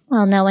you.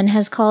 Well, no one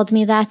has called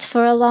me that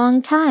for a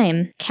long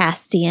time,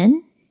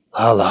 Castian.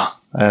 Lala,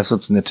 I have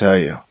something to tell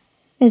you.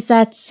 Is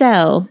that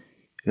so?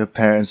 Your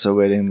parents are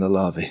waiting in the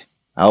lobby.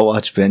 I'll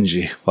watch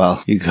Benji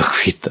while you go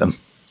greet them.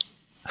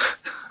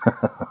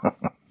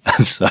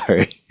 I'm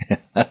sorry.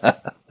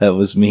 That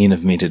was mean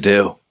of me to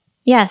do.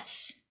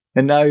 Yes.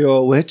 And now you're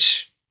a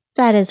witch?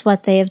 That is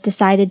what they have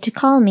decided to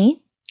call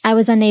me. I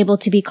was unable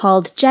to be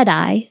called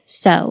Jedi,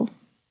 so.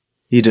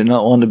 You do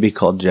not want to be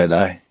called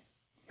Jedi.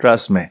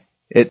 Trust me,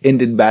 it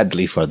ended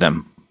badly for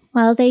them.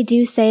 Well, they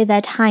do say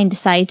that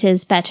hindsight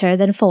is better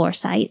than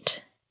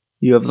foresight.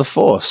 You have the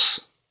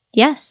Force.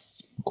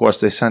 Yes. Of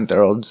course, they sent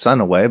their old son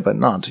away, but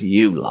not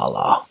you,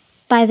 Lala.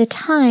 By the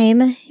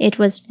time it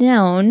was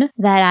known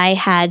that I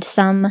had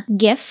some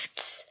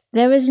gifts,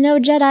 there was no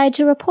Jedi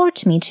to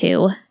report me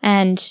to,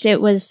 and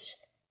it was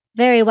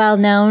very well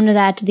known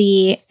that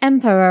the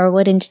Emperor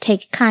wouldn't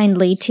take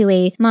kindly to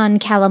a Mon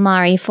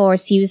Calamari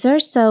Force user,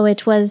 so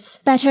it was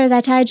better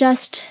that I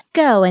just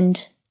go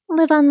and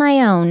live on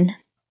my own.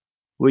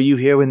 Were you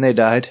here when they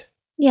died?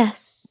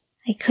 Yes.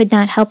 I could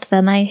not help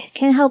them. I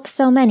can help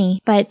so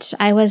many, but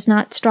I was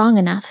not strong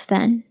enough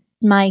then.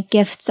 My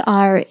gifts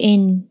are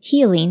in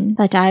healing,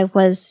 but I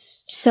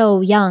was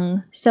so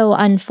young, so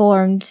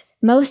unformed,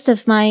 most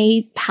of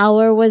my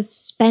power was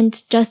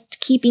spent just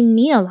keeping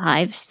me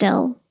alive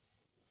still.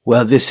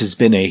 Well, this has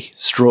been a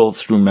stroll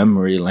through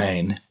memory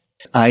lane.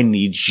 I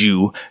need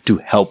you to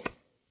help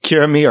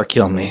cure me or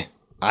kill me.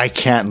 I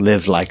can't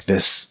live like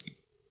this.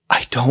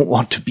 I don't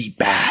want to be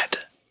bad.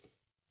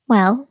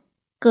 Well,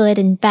 good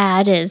and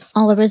bad is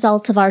all a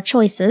result of our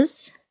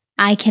choices.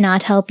 I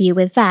cannot help you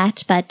with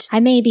that, but I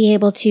may be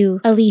able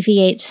to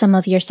alleviate some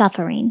of your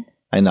suffering.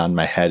 I nod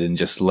my head and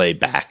just lay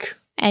back.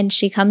 And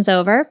she comes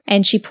over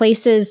and she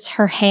places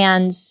her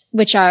hands,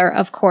 which are,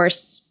 of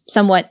course,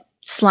 somewhat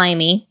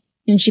slimy,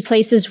 and she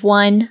places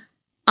one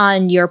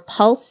on your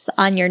pulse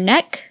on your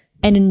neck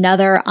and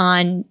another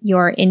on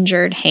your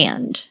injured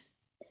hand.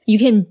 You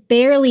can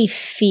barely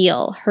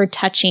feel her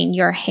touching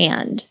your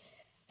hand.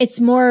 It's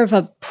more of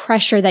a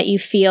pressure that you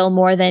feel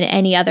more than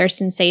any other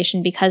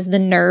sensation because the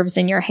nerves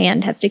in your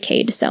hand have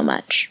decayed so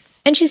much.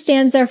 And she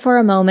stands there for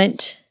a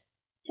moment,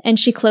 and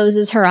she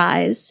closes her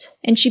eyes,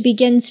 and she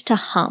begins to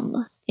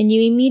hum. And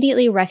you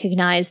immediately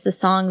recognize the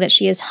song that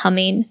she is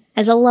humming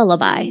as a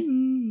lullaby.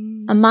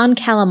 A Mon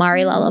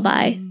Calamari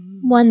lullaby.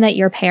 One that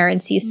your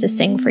parents used to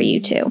sing for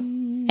you too.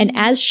 And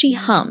as she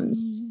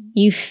hums,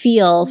 you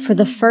feel for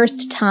the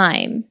first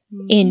time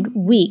in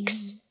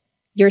weeks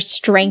your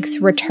strength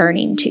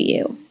returning to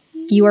you.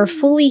 You are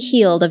fully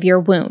healed of your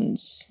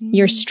wounds.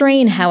 Your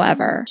strain,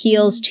 however,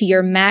 heals to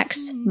your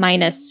max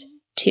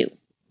 -2.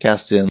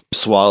 Castian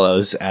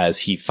swallows as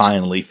he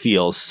finally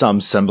feels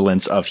some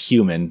semblance of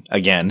human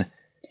again.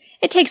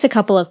 It takes a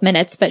couple of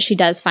minutes, but she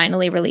does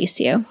finally release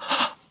you.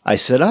 I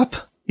sit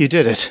up. You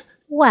did it.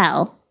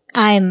 Well,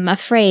 I'm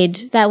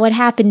afraid that what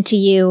happened to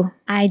you,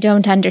 I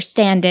don't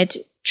understand it.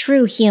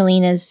 True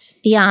healing is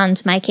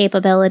beyond my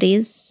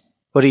capabilities.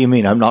 What do you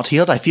mean? I'm not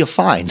healed? I feel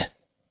fine.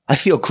 I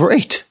feel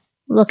great.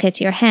 Look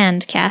at your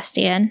hand,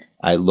 Castian.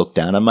 I look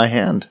down at my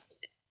hand.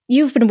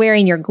 You've been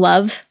wearing your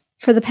glove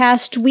for the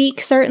past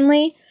week,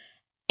 certainly.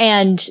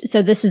 And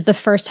so this is the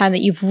first time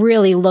that you've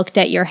really looked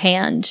at your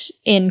hand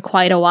in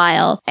quite a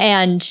while.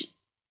 And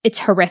it's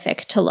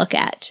horrific to look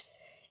at.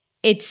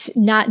 It's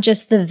not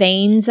just the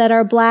veins that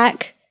are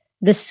black.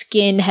 The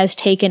skin has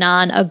taken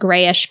on a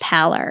grayish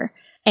pallor.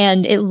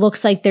 And it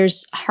looks like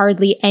there's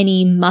hardly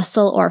any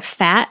muscle or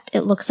fat.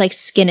 It looks like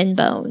skin and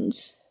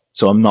bones.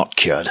 So I'm not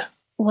cured.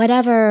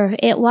 Whatever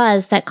it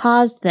was that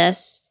caused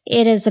this,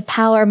 it is a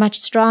power much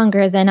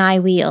stronger than I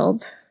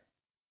wield.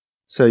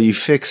 So you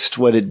fixed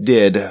what it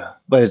did,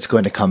 but it's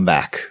going to come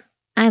back.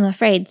 I'm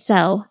afraid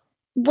so.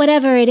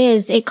 Whatever it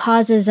is, it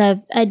causes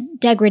a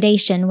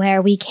degradation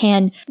where we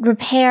can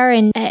repair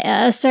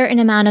a certain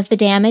amount of the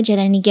damage at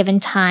any given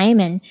time,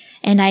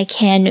 and I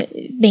can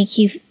make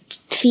you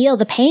feel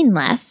the pain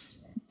less,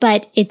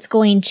 but it's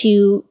going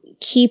to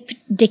keep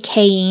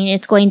decaying,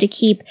 it's going to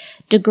keep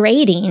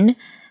degrading,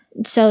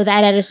 so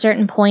that at a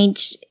certain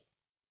point,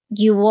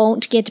 you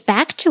won't get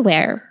back to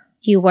where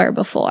you were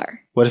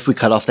before. What if we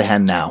cut off the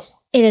hand now?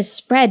 It has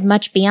spread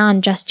much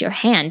beyond just your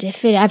hand,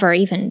 if it ever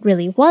even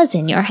really was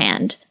in your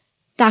hand.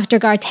 Dr.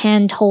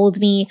 Gartan told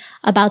me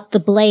about the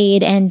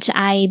blade, and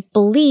I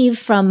believe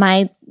from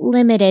my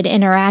limited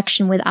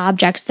interaction with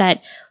objects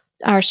that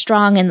are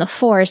strong in the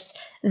Force,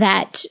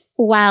 that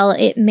while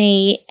it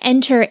may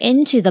enter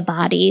into the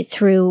body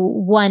through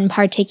one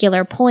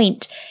particular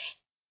point,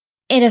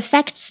 it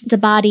affects the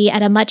body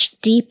at a much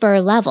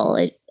deeper level.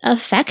 It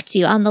affects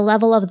you on the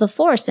level of the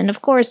Force. And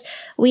of course,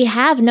 we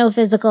have no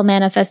physical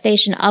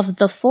manifestation of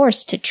the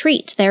Force to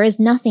treat. There is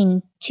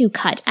nothing to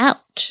cut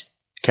out.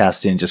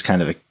 Castian just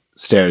kind of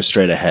stares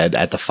straight ahead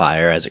at the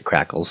fire as it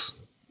crackles.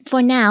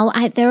 For now,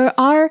 there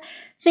are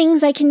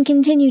things I can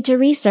continue to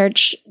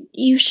research.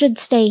 You should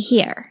stay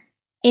here.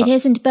 It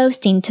isn't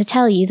boasting to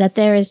tell you that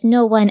there is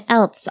no one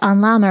else on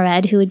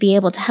Lamared who would be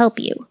able to help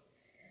you.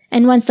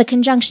 And once the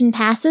conjunction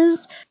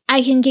passes,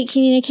 I can get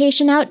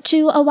communication out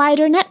to a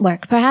wider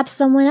network. Perhaps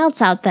someone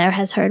else out there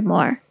has heard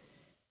more.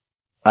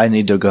 I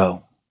need to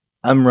go.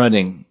 I'm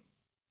running,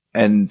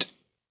 and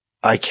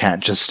I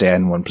can't just stay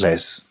in one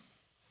place.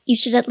 You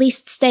should at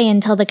least stay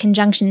until the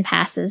conjunction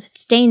passes.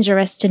 It's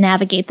dangerous to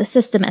navigate the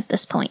system at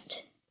this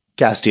point.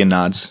 Castian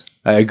nods.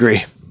 I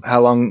agree.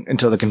 How long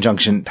until the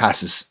conjunction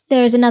passes?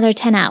 There is another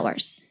 10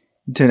 hours.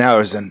 10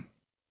 hours, then.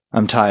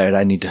 I'm tired.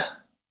 I need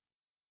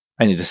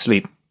to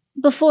sleep.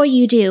 Before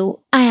you do,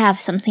 I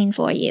have something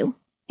for you.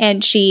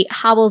 And she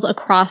hobbles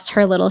across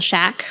her little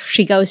shack.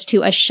 She goes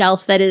to a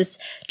shelf that is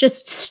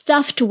just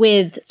stuffed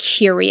with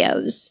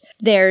curios.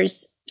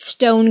 There's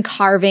stone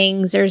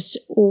carvings, there's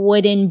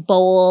wooden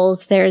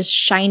bowls, there's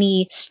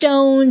shiny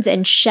stones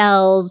and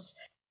shells.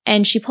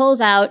 And she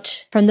pulls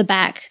out from the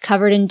back,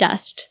 covered in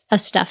dust, a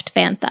stuffed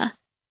bantha.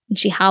 And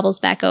she hobbles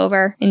back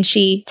over and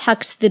she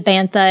tucks the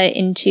bantha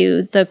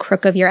into the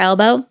crook of your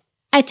elbow.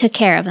 I took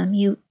care of him.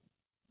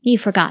 You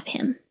forgot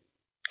him.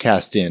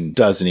 Castian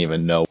doesn't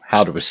even know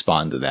how to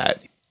respond to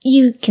that.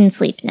 You can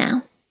sleep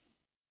now.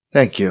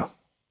 Thank you.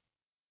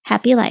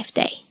 Happy Life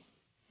Day.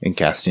 And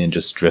Castian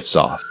just drifts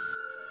off.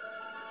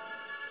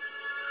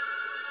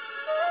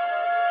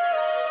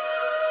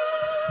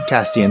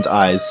 Castian's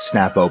eyes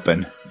snap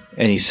open.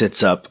 And he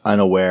sits up,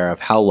 unaware of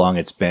how long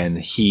it's been.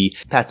 He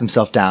pats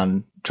himself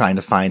down, trying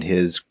to find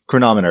his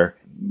chronometer,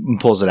 and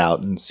pulls it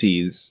out and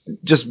sees,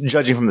 just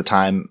judging from the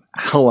time,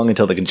 how long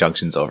until the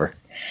conjunction's over.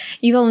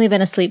 You've only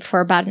been asleep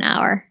for about an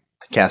hour.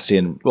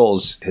 Castian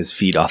rolls his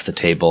feet off the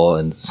table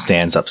and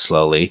stands up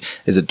slowly.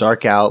 Is it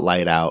dark out,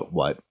 light out,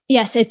 what?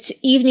 Yes, it's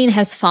evening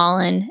has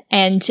fallen,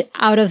 and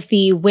out of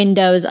the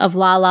windows of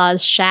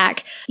Lala's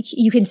shack,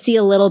 you can see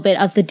a little bit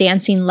of the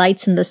dancing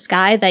lights in the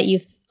sky that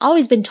you've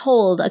always been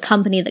told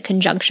accompany the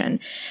conjunction.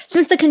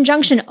 Since the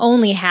conjunction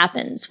only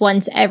happens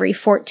once every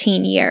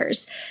 14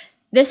 years,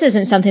 this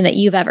isn't something that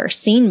you've ever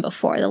seen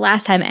before. The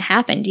last time it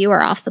happened, you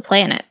were off the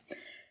planet.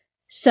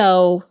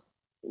 So,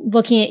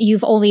 looking at,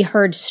 you've only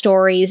heard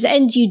stories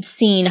and you'd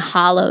seen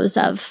hollows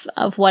of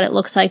what it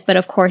looks like, but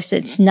of course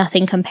it's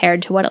nothing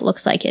compared to what it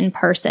looks like in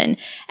person,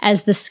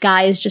 as the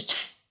sky is just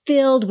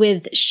filled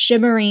with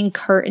shimmering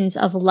curtains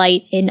of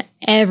light in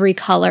every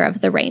color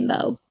of the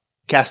rainbow.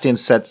 Castian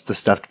sets the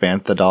stuffed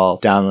bantha doll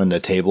down on the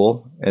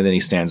table, and then he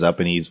stands up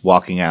and he's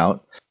walking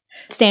out.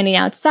 Standing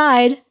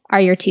outside are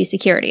your 2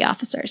 security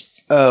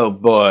officers. Oh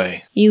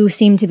boy. You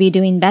seem to be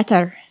doing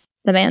better,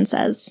 the man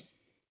says.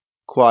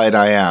 Quiet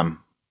I am.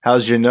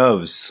 How's your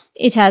nose?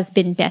 It has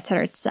been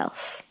better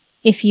itself.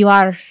 If you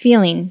are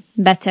feeling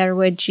better,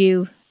 would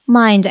you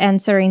mind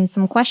answering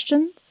some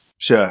questions?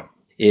 Sure.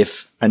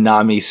 If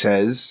Anami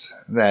says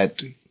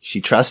that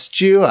she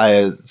trusts you,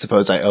 I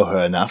suppose I owe her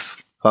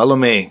enough. Follow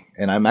me.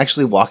 And I'm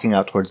actually walking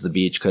out towards the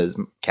beach because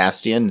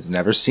Castian has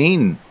never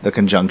seen the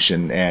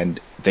conjunction, and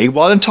if they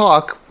want to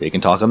talk, they can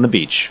talk on the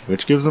beach,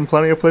 which gives them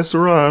plenty of place to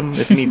run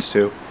if he needs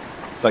to.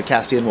 But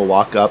Castian will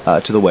walk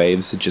up to the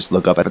waves and just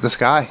look up at the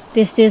sky.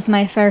 This is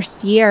my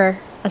first year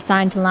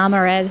assigned to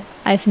Lamared.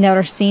 I've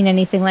never seen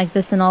anything like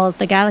this in all of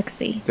the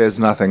galaxy. There's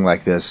nothing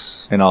like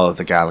this in all of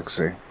the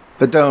galaxy.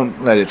 But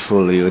don't let it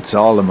fool you. It's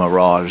all a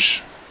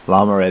mirage.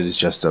 Lamared is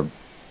just an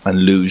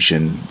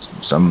illusion,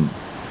 some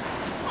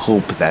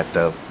hope that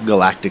the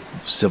galactic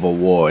civil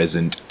war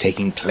isn't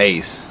taking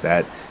place,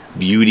 that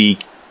beauty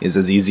is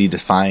as easy to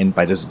find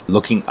by just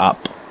looking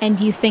up. And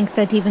you think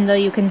that even though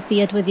you can see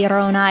it with your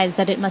own eyes,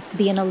 that it must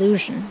be an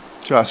illusion?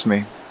 Trust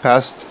me.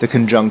 Past the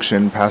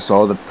conjunction, past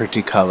all the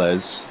pretty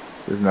colors,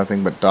 there's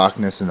nothing but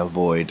darkness and the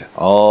void,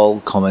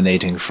 all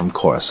culminating from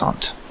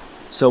Coruscant.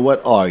 So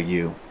what are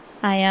you?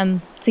 I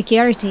am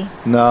security.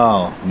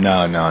 No.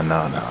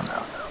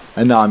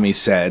 Anami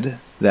said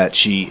that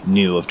she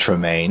knew of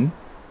Tremaine.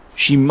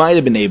 She might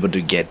have been able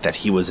to get that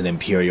he was an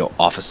Imperial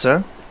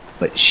officer,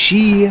 but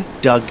she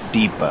dug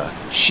deeper.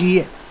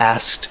 She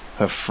asked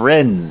her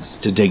friends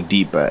to dig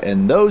deeper,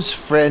 and those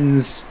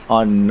friends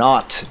are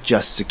not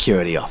just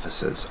security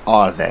officers,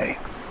 are they?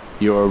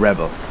 You're a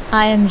rebel.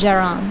 I am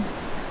Jaron.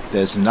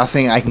 There's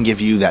nothing I can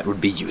give you that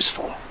would be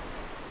useful.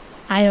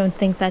 I don't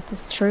think that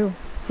is true.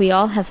 We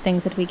all have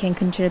things that we can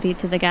contribute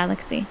to the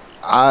galaxy.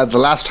 The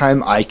last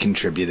time I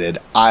contributed,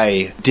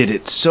 I did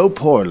it so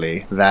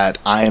poorly that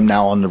I am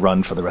now on the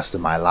run for the rest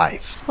of my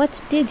life.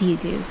 What did you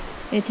do?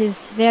 It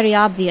is very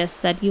obvious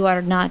that you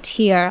are not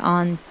here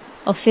on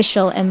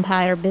official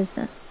Empire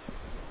business.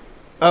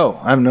 Oh,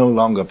 I'm no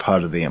longer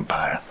part of the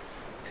Empire.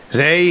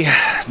 They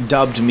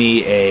dubbed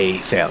me a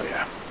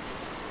failure.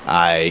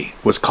 I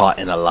was caught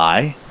in a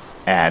lie,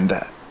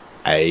 and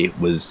I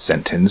was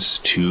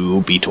sentenced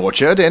to be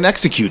tortured and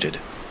executed.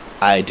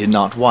 I did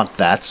not want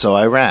that, so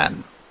I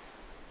ran.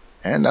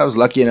 And I was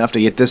lucky enough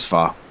to get this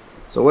far.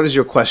 So what is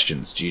your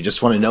questions? Do you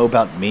just want to know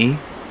about me?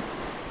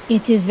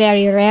 It is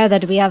very rare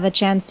that we have a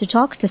chance to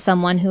talk to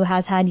someone who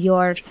has had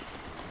your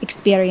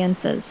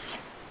experiences.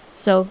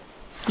 So,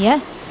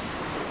 yes,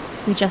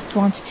 we just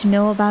want to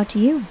know about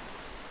you.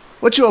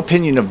 What's your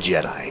opinion of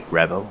Jedi,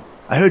 Rebel?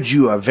 I heard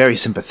you are very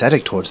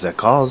sympathetic towards their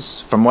cause.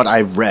 From what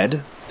I've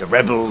read, the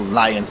Rebel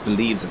Alliance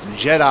believes that the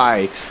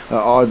Jedi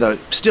are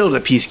still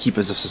the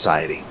peacekeepers of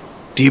society.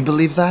 Do you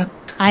believe that?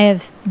 I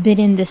have been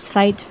in this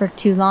fight for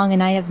too long,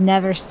 and I have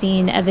never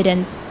seen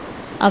evidence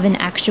of an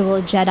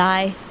actual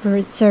Jedi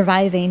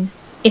surviving.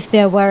 If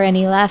there were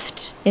any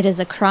left, it is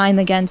a crime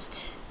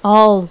against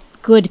all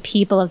good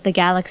people of the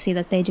galaxy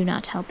that they do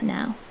not help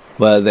now.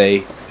 Well,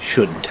 they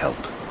shouldn't help.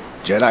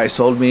 Jedi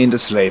sold me into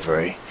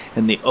slavery,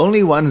 and the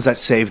only ones that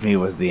saved me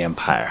was the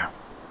Empire.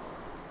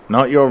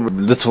 Not your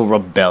little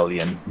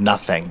rebellion,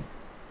 nothing.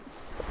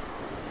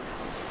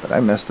 But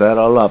I messed that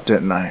all up,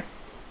 didn't I?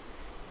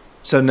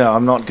 So no,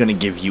 I'm not going to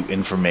give you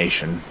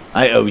information.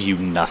 I owe you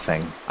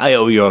nothing. I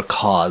owe your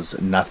cause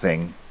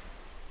nothing.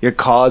 Your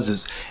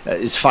cause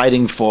is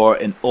fighting for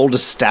an old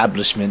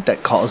establishment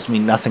that caused me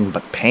nothing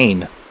but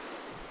pain.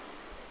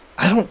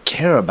 I don't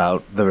care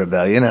about the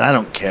rebellion, and I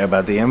don't care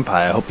about the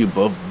Empire. I hope you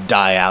both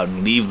die out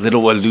and leave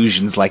little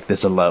illusions like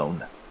this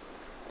alone.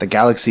 The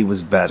galaxy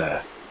was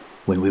better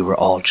when we were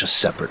all just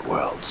separate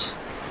worlds.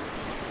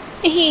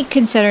 He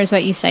considers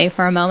what you say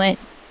for a moment,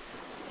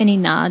 and he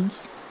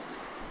nods.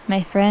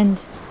 My friend,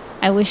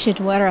 I wish it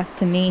were up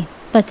to me,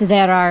 but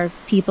there are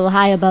people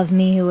high above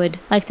me who would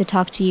like to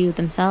talk to you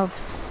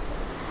themselves.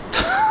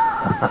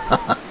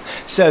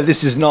 So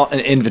this is not an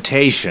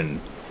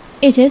invitation.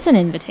 It is an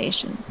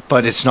invitation.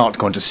 But it's not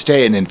going to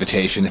stay an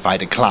invitation if I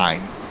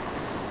decline.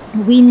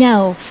 We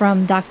know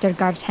from Dr.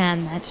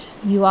 Gartan that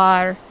you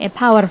are a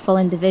powerful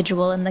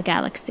individual in the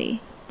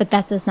galaxy, but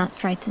that does not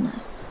frighten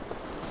us.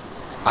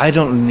 I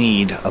don't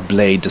need a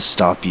blade to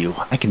stop you.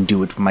 I can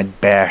do it with my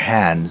bare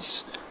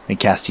hands. And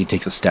Castian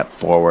takes a step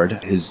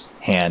forward, his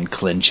hand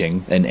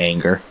clenching in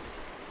anger.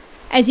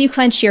 As you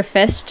clench your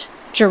fist,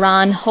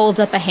 Jiran holds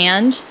up a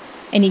hand,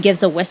 and he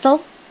gives a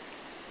whistle.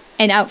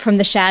 And out from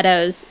the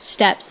shadows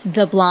steps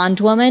the blonde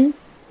woman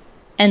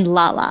and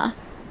Lala.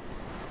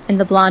 And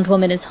the blonde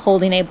woman is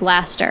holding a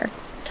blaster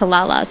to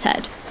Lala's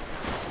head.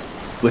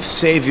 With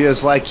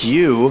saviors like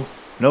you,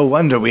 no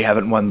wonder we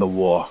haven't won the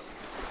war.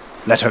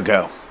 Let her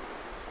go.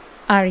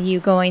 Are you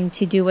going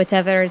to do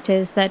whatever it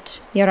is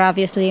that you're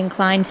obviously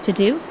inclined to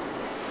do?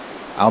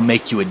 I'll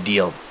make you a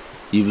deal.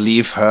 You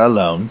leave her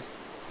alone.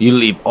 You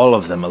leave all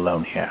of them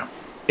alone here.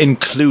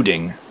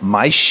 Including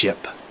my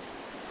ship,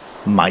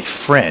 my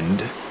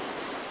friend,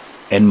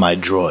 and my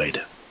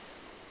droid.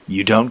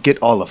 You don't get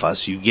all of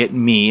us. You get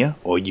me,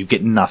 or you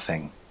get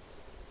nothing.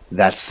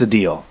 That's the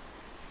deal.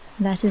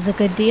 That is a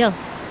good deal.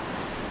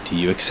 Do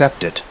you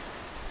accept it?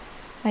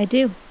 I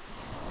do.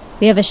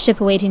 We have a ship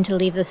waiting to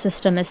leave the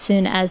system as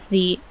soon as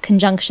the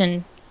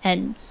conjunction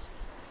ends.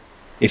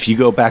 If you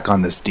go back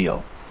on this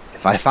deal,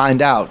 if I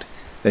find out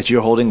that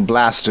you're holding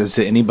blasters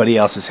to anybody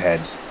else's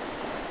heads,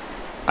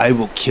 I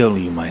will kill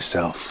you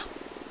myself.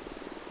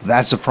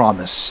 That's a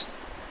promise.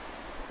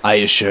 I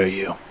assure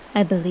you.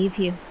 I believe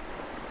you.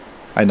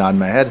 I nod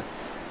my head.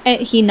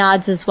 He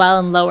nods as well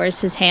and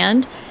lowers his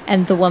hand,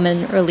 and the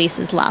woman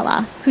releases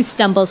Lala, who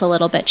stumbles a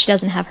little bit. She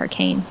doesn't have her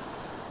cane.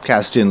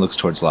 Castian looks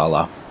towards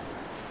Lala.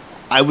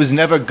 I was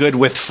never good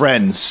with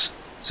friends,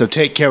 so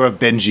take care of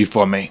Benji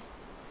for me.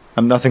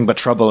 I'm nothing but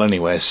trouble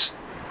anyways.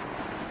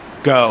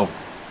 Go.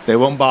 They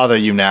won't bother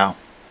you now.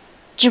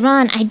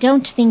 Jiran, I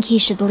don't think he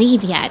should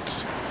leave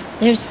yet.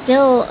 There's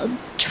still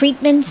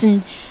treatments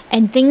and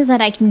things that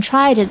I can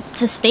try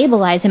to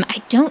stabilize him.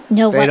 I don't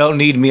know They don't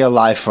need me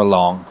alive for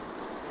long.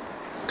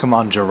 Come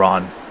on,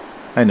 Jiran.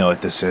 I know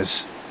what this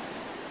is.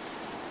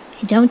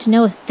 I don't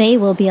know if they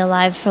will be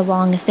alive for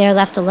long if they're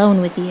left alone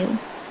with you.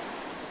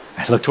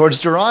 I look towards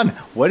Jiran.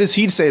 What does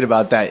he say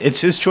about that?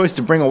 It's his choice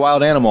to bring a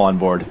wild animal on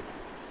board.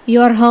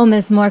 Your home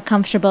is more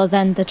comfortable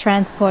than the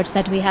transport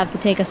that we have to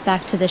take us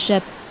back to the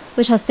ship.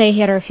 We shall stay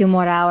here a few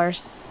more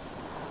hours.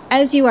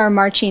 As you are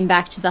marching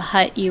back to the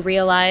hut, you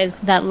realize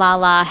that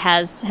Lala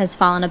has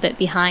fallen a bit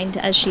behind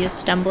as she is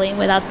stumbling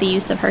without the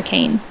use of her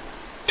cane.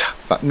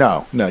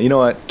 No. You know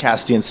what?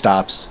 Castian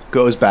stops,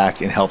 goes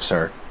back, and helps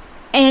her.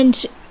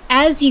 And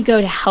as you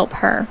go to help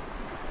her,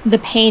 the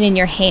pain in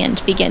your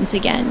hand begins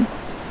again.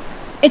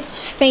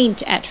 It's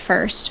faint at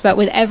first, but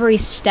with every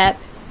step,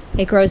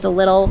 it grows a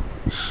little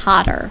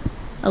hotter,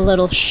 a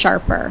little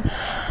sharper,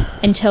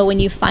 until when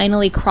you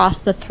finally cross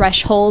the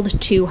threshold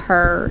to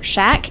her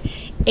shack,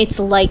 it's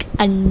like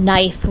a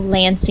knife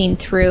lancing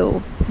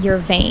through your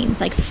veins,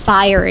 like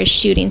fire is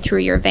shooting through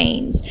your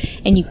veins,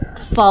 and you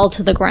fall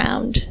to the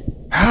ground.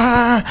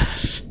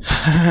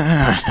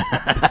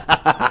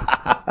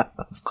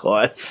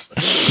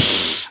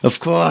 Of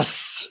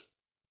course.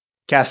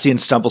 Castian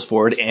stumbles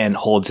forward and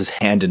holds his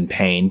hand in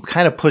pain,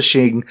 kind of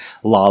pushing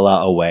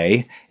Lala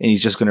away, and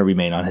he's just going to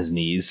remain on his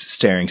knees,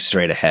 staring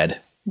straight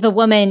ahead. The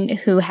woman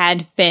who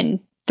had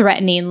been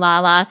threatening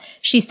Lala,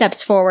 she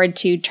steps forward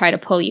to try to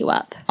pull you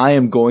up. I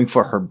am going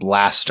for her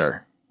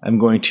blaster. I'm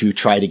going to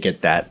try to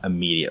get that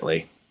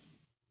immediately.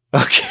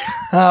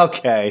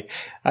 Okay.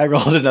 I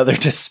rolled another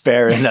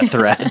despair and a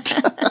threat.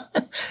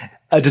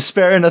 A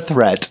despair and a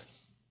threat.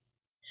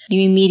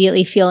 You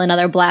immediately feel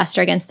another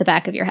blaster against the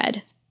back of your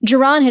head.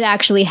 Jiran had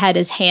actually had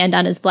his hand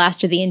on his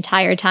blaster the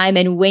entire time,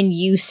 and when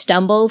you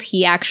stumbled,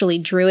 he actually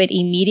drew it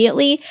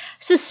immediately,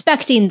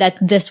 suspecting that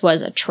this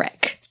was a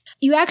trick.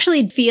 You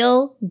actually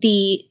feel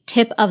the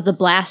tip of the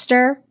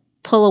blaster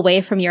pull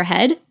away from your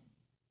head,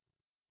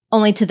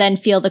 only to then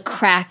feel the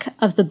crack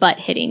of the butt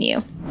hitting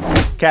you.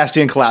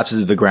 Castian collapses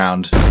to the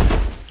ground.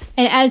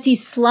 And as you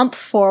slump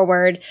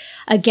forward,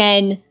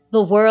 again,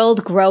 the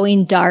world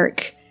growing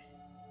dark,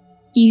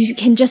 you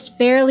can just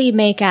barely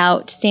make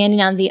out,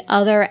 standing on the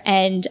other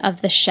end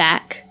of the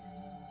shack,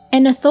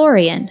 an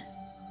Ithorian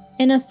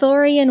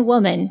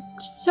woman,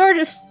 sort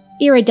of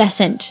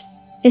iridescent,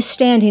 is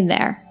standing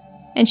there,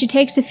 and she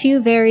takes a few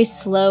very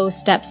slow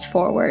steps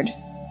forward.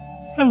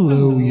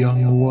 Hello,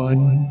 young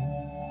one.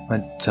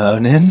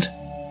 Antonin,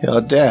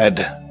 you're dead.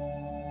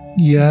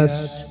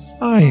 Yes,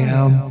 I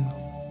am.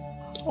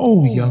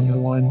 Oh,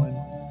 young one.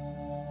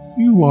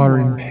 You are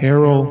in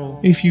peril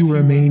if you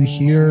remain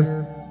here.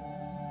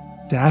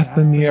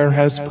 Dathomir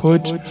has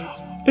put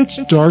its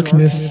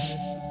darkness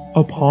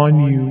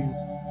upon you.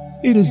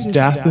 It is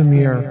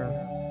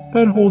Dathomir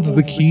that holds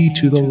the key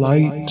to the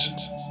light.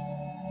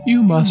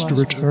 You must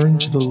return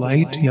to the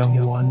light,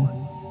 young one.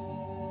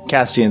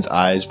 Castian's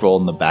eyes roll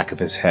in the back of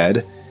his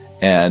head,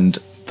 and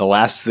the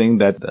last thing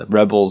that the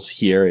rebels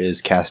hear is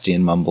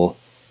Castian mumble,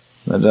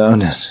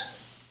 Madonit,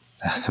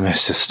 Dathomir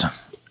system,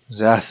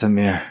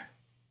 Dathomir.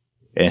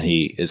 And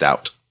he is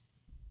out.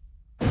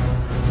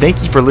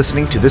 Thank you for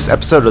listening to this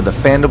episode of the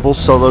Fandible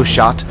Solo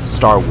Shot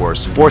Star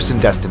Wars Force and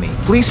Destiny.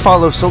 Please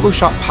follow Solo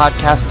Shot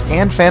Podcast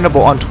and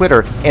Fandible on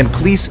Twitter, and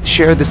please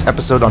share this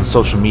episode on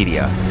social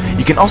media.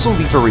 You can also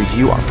leave a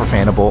review for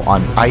Fandible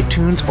on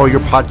iTunes or your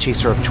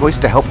podchaser of choice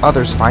to help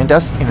others find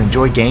us and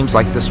enjoy games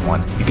like this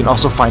one. You can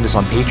also find us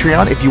on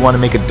Patreon if you want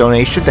to make a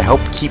donation to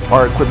help keep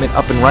our equipment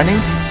up and running.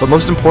 But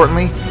most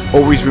importantly,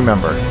 always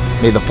remember,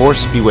 may the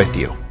Force be with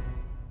you.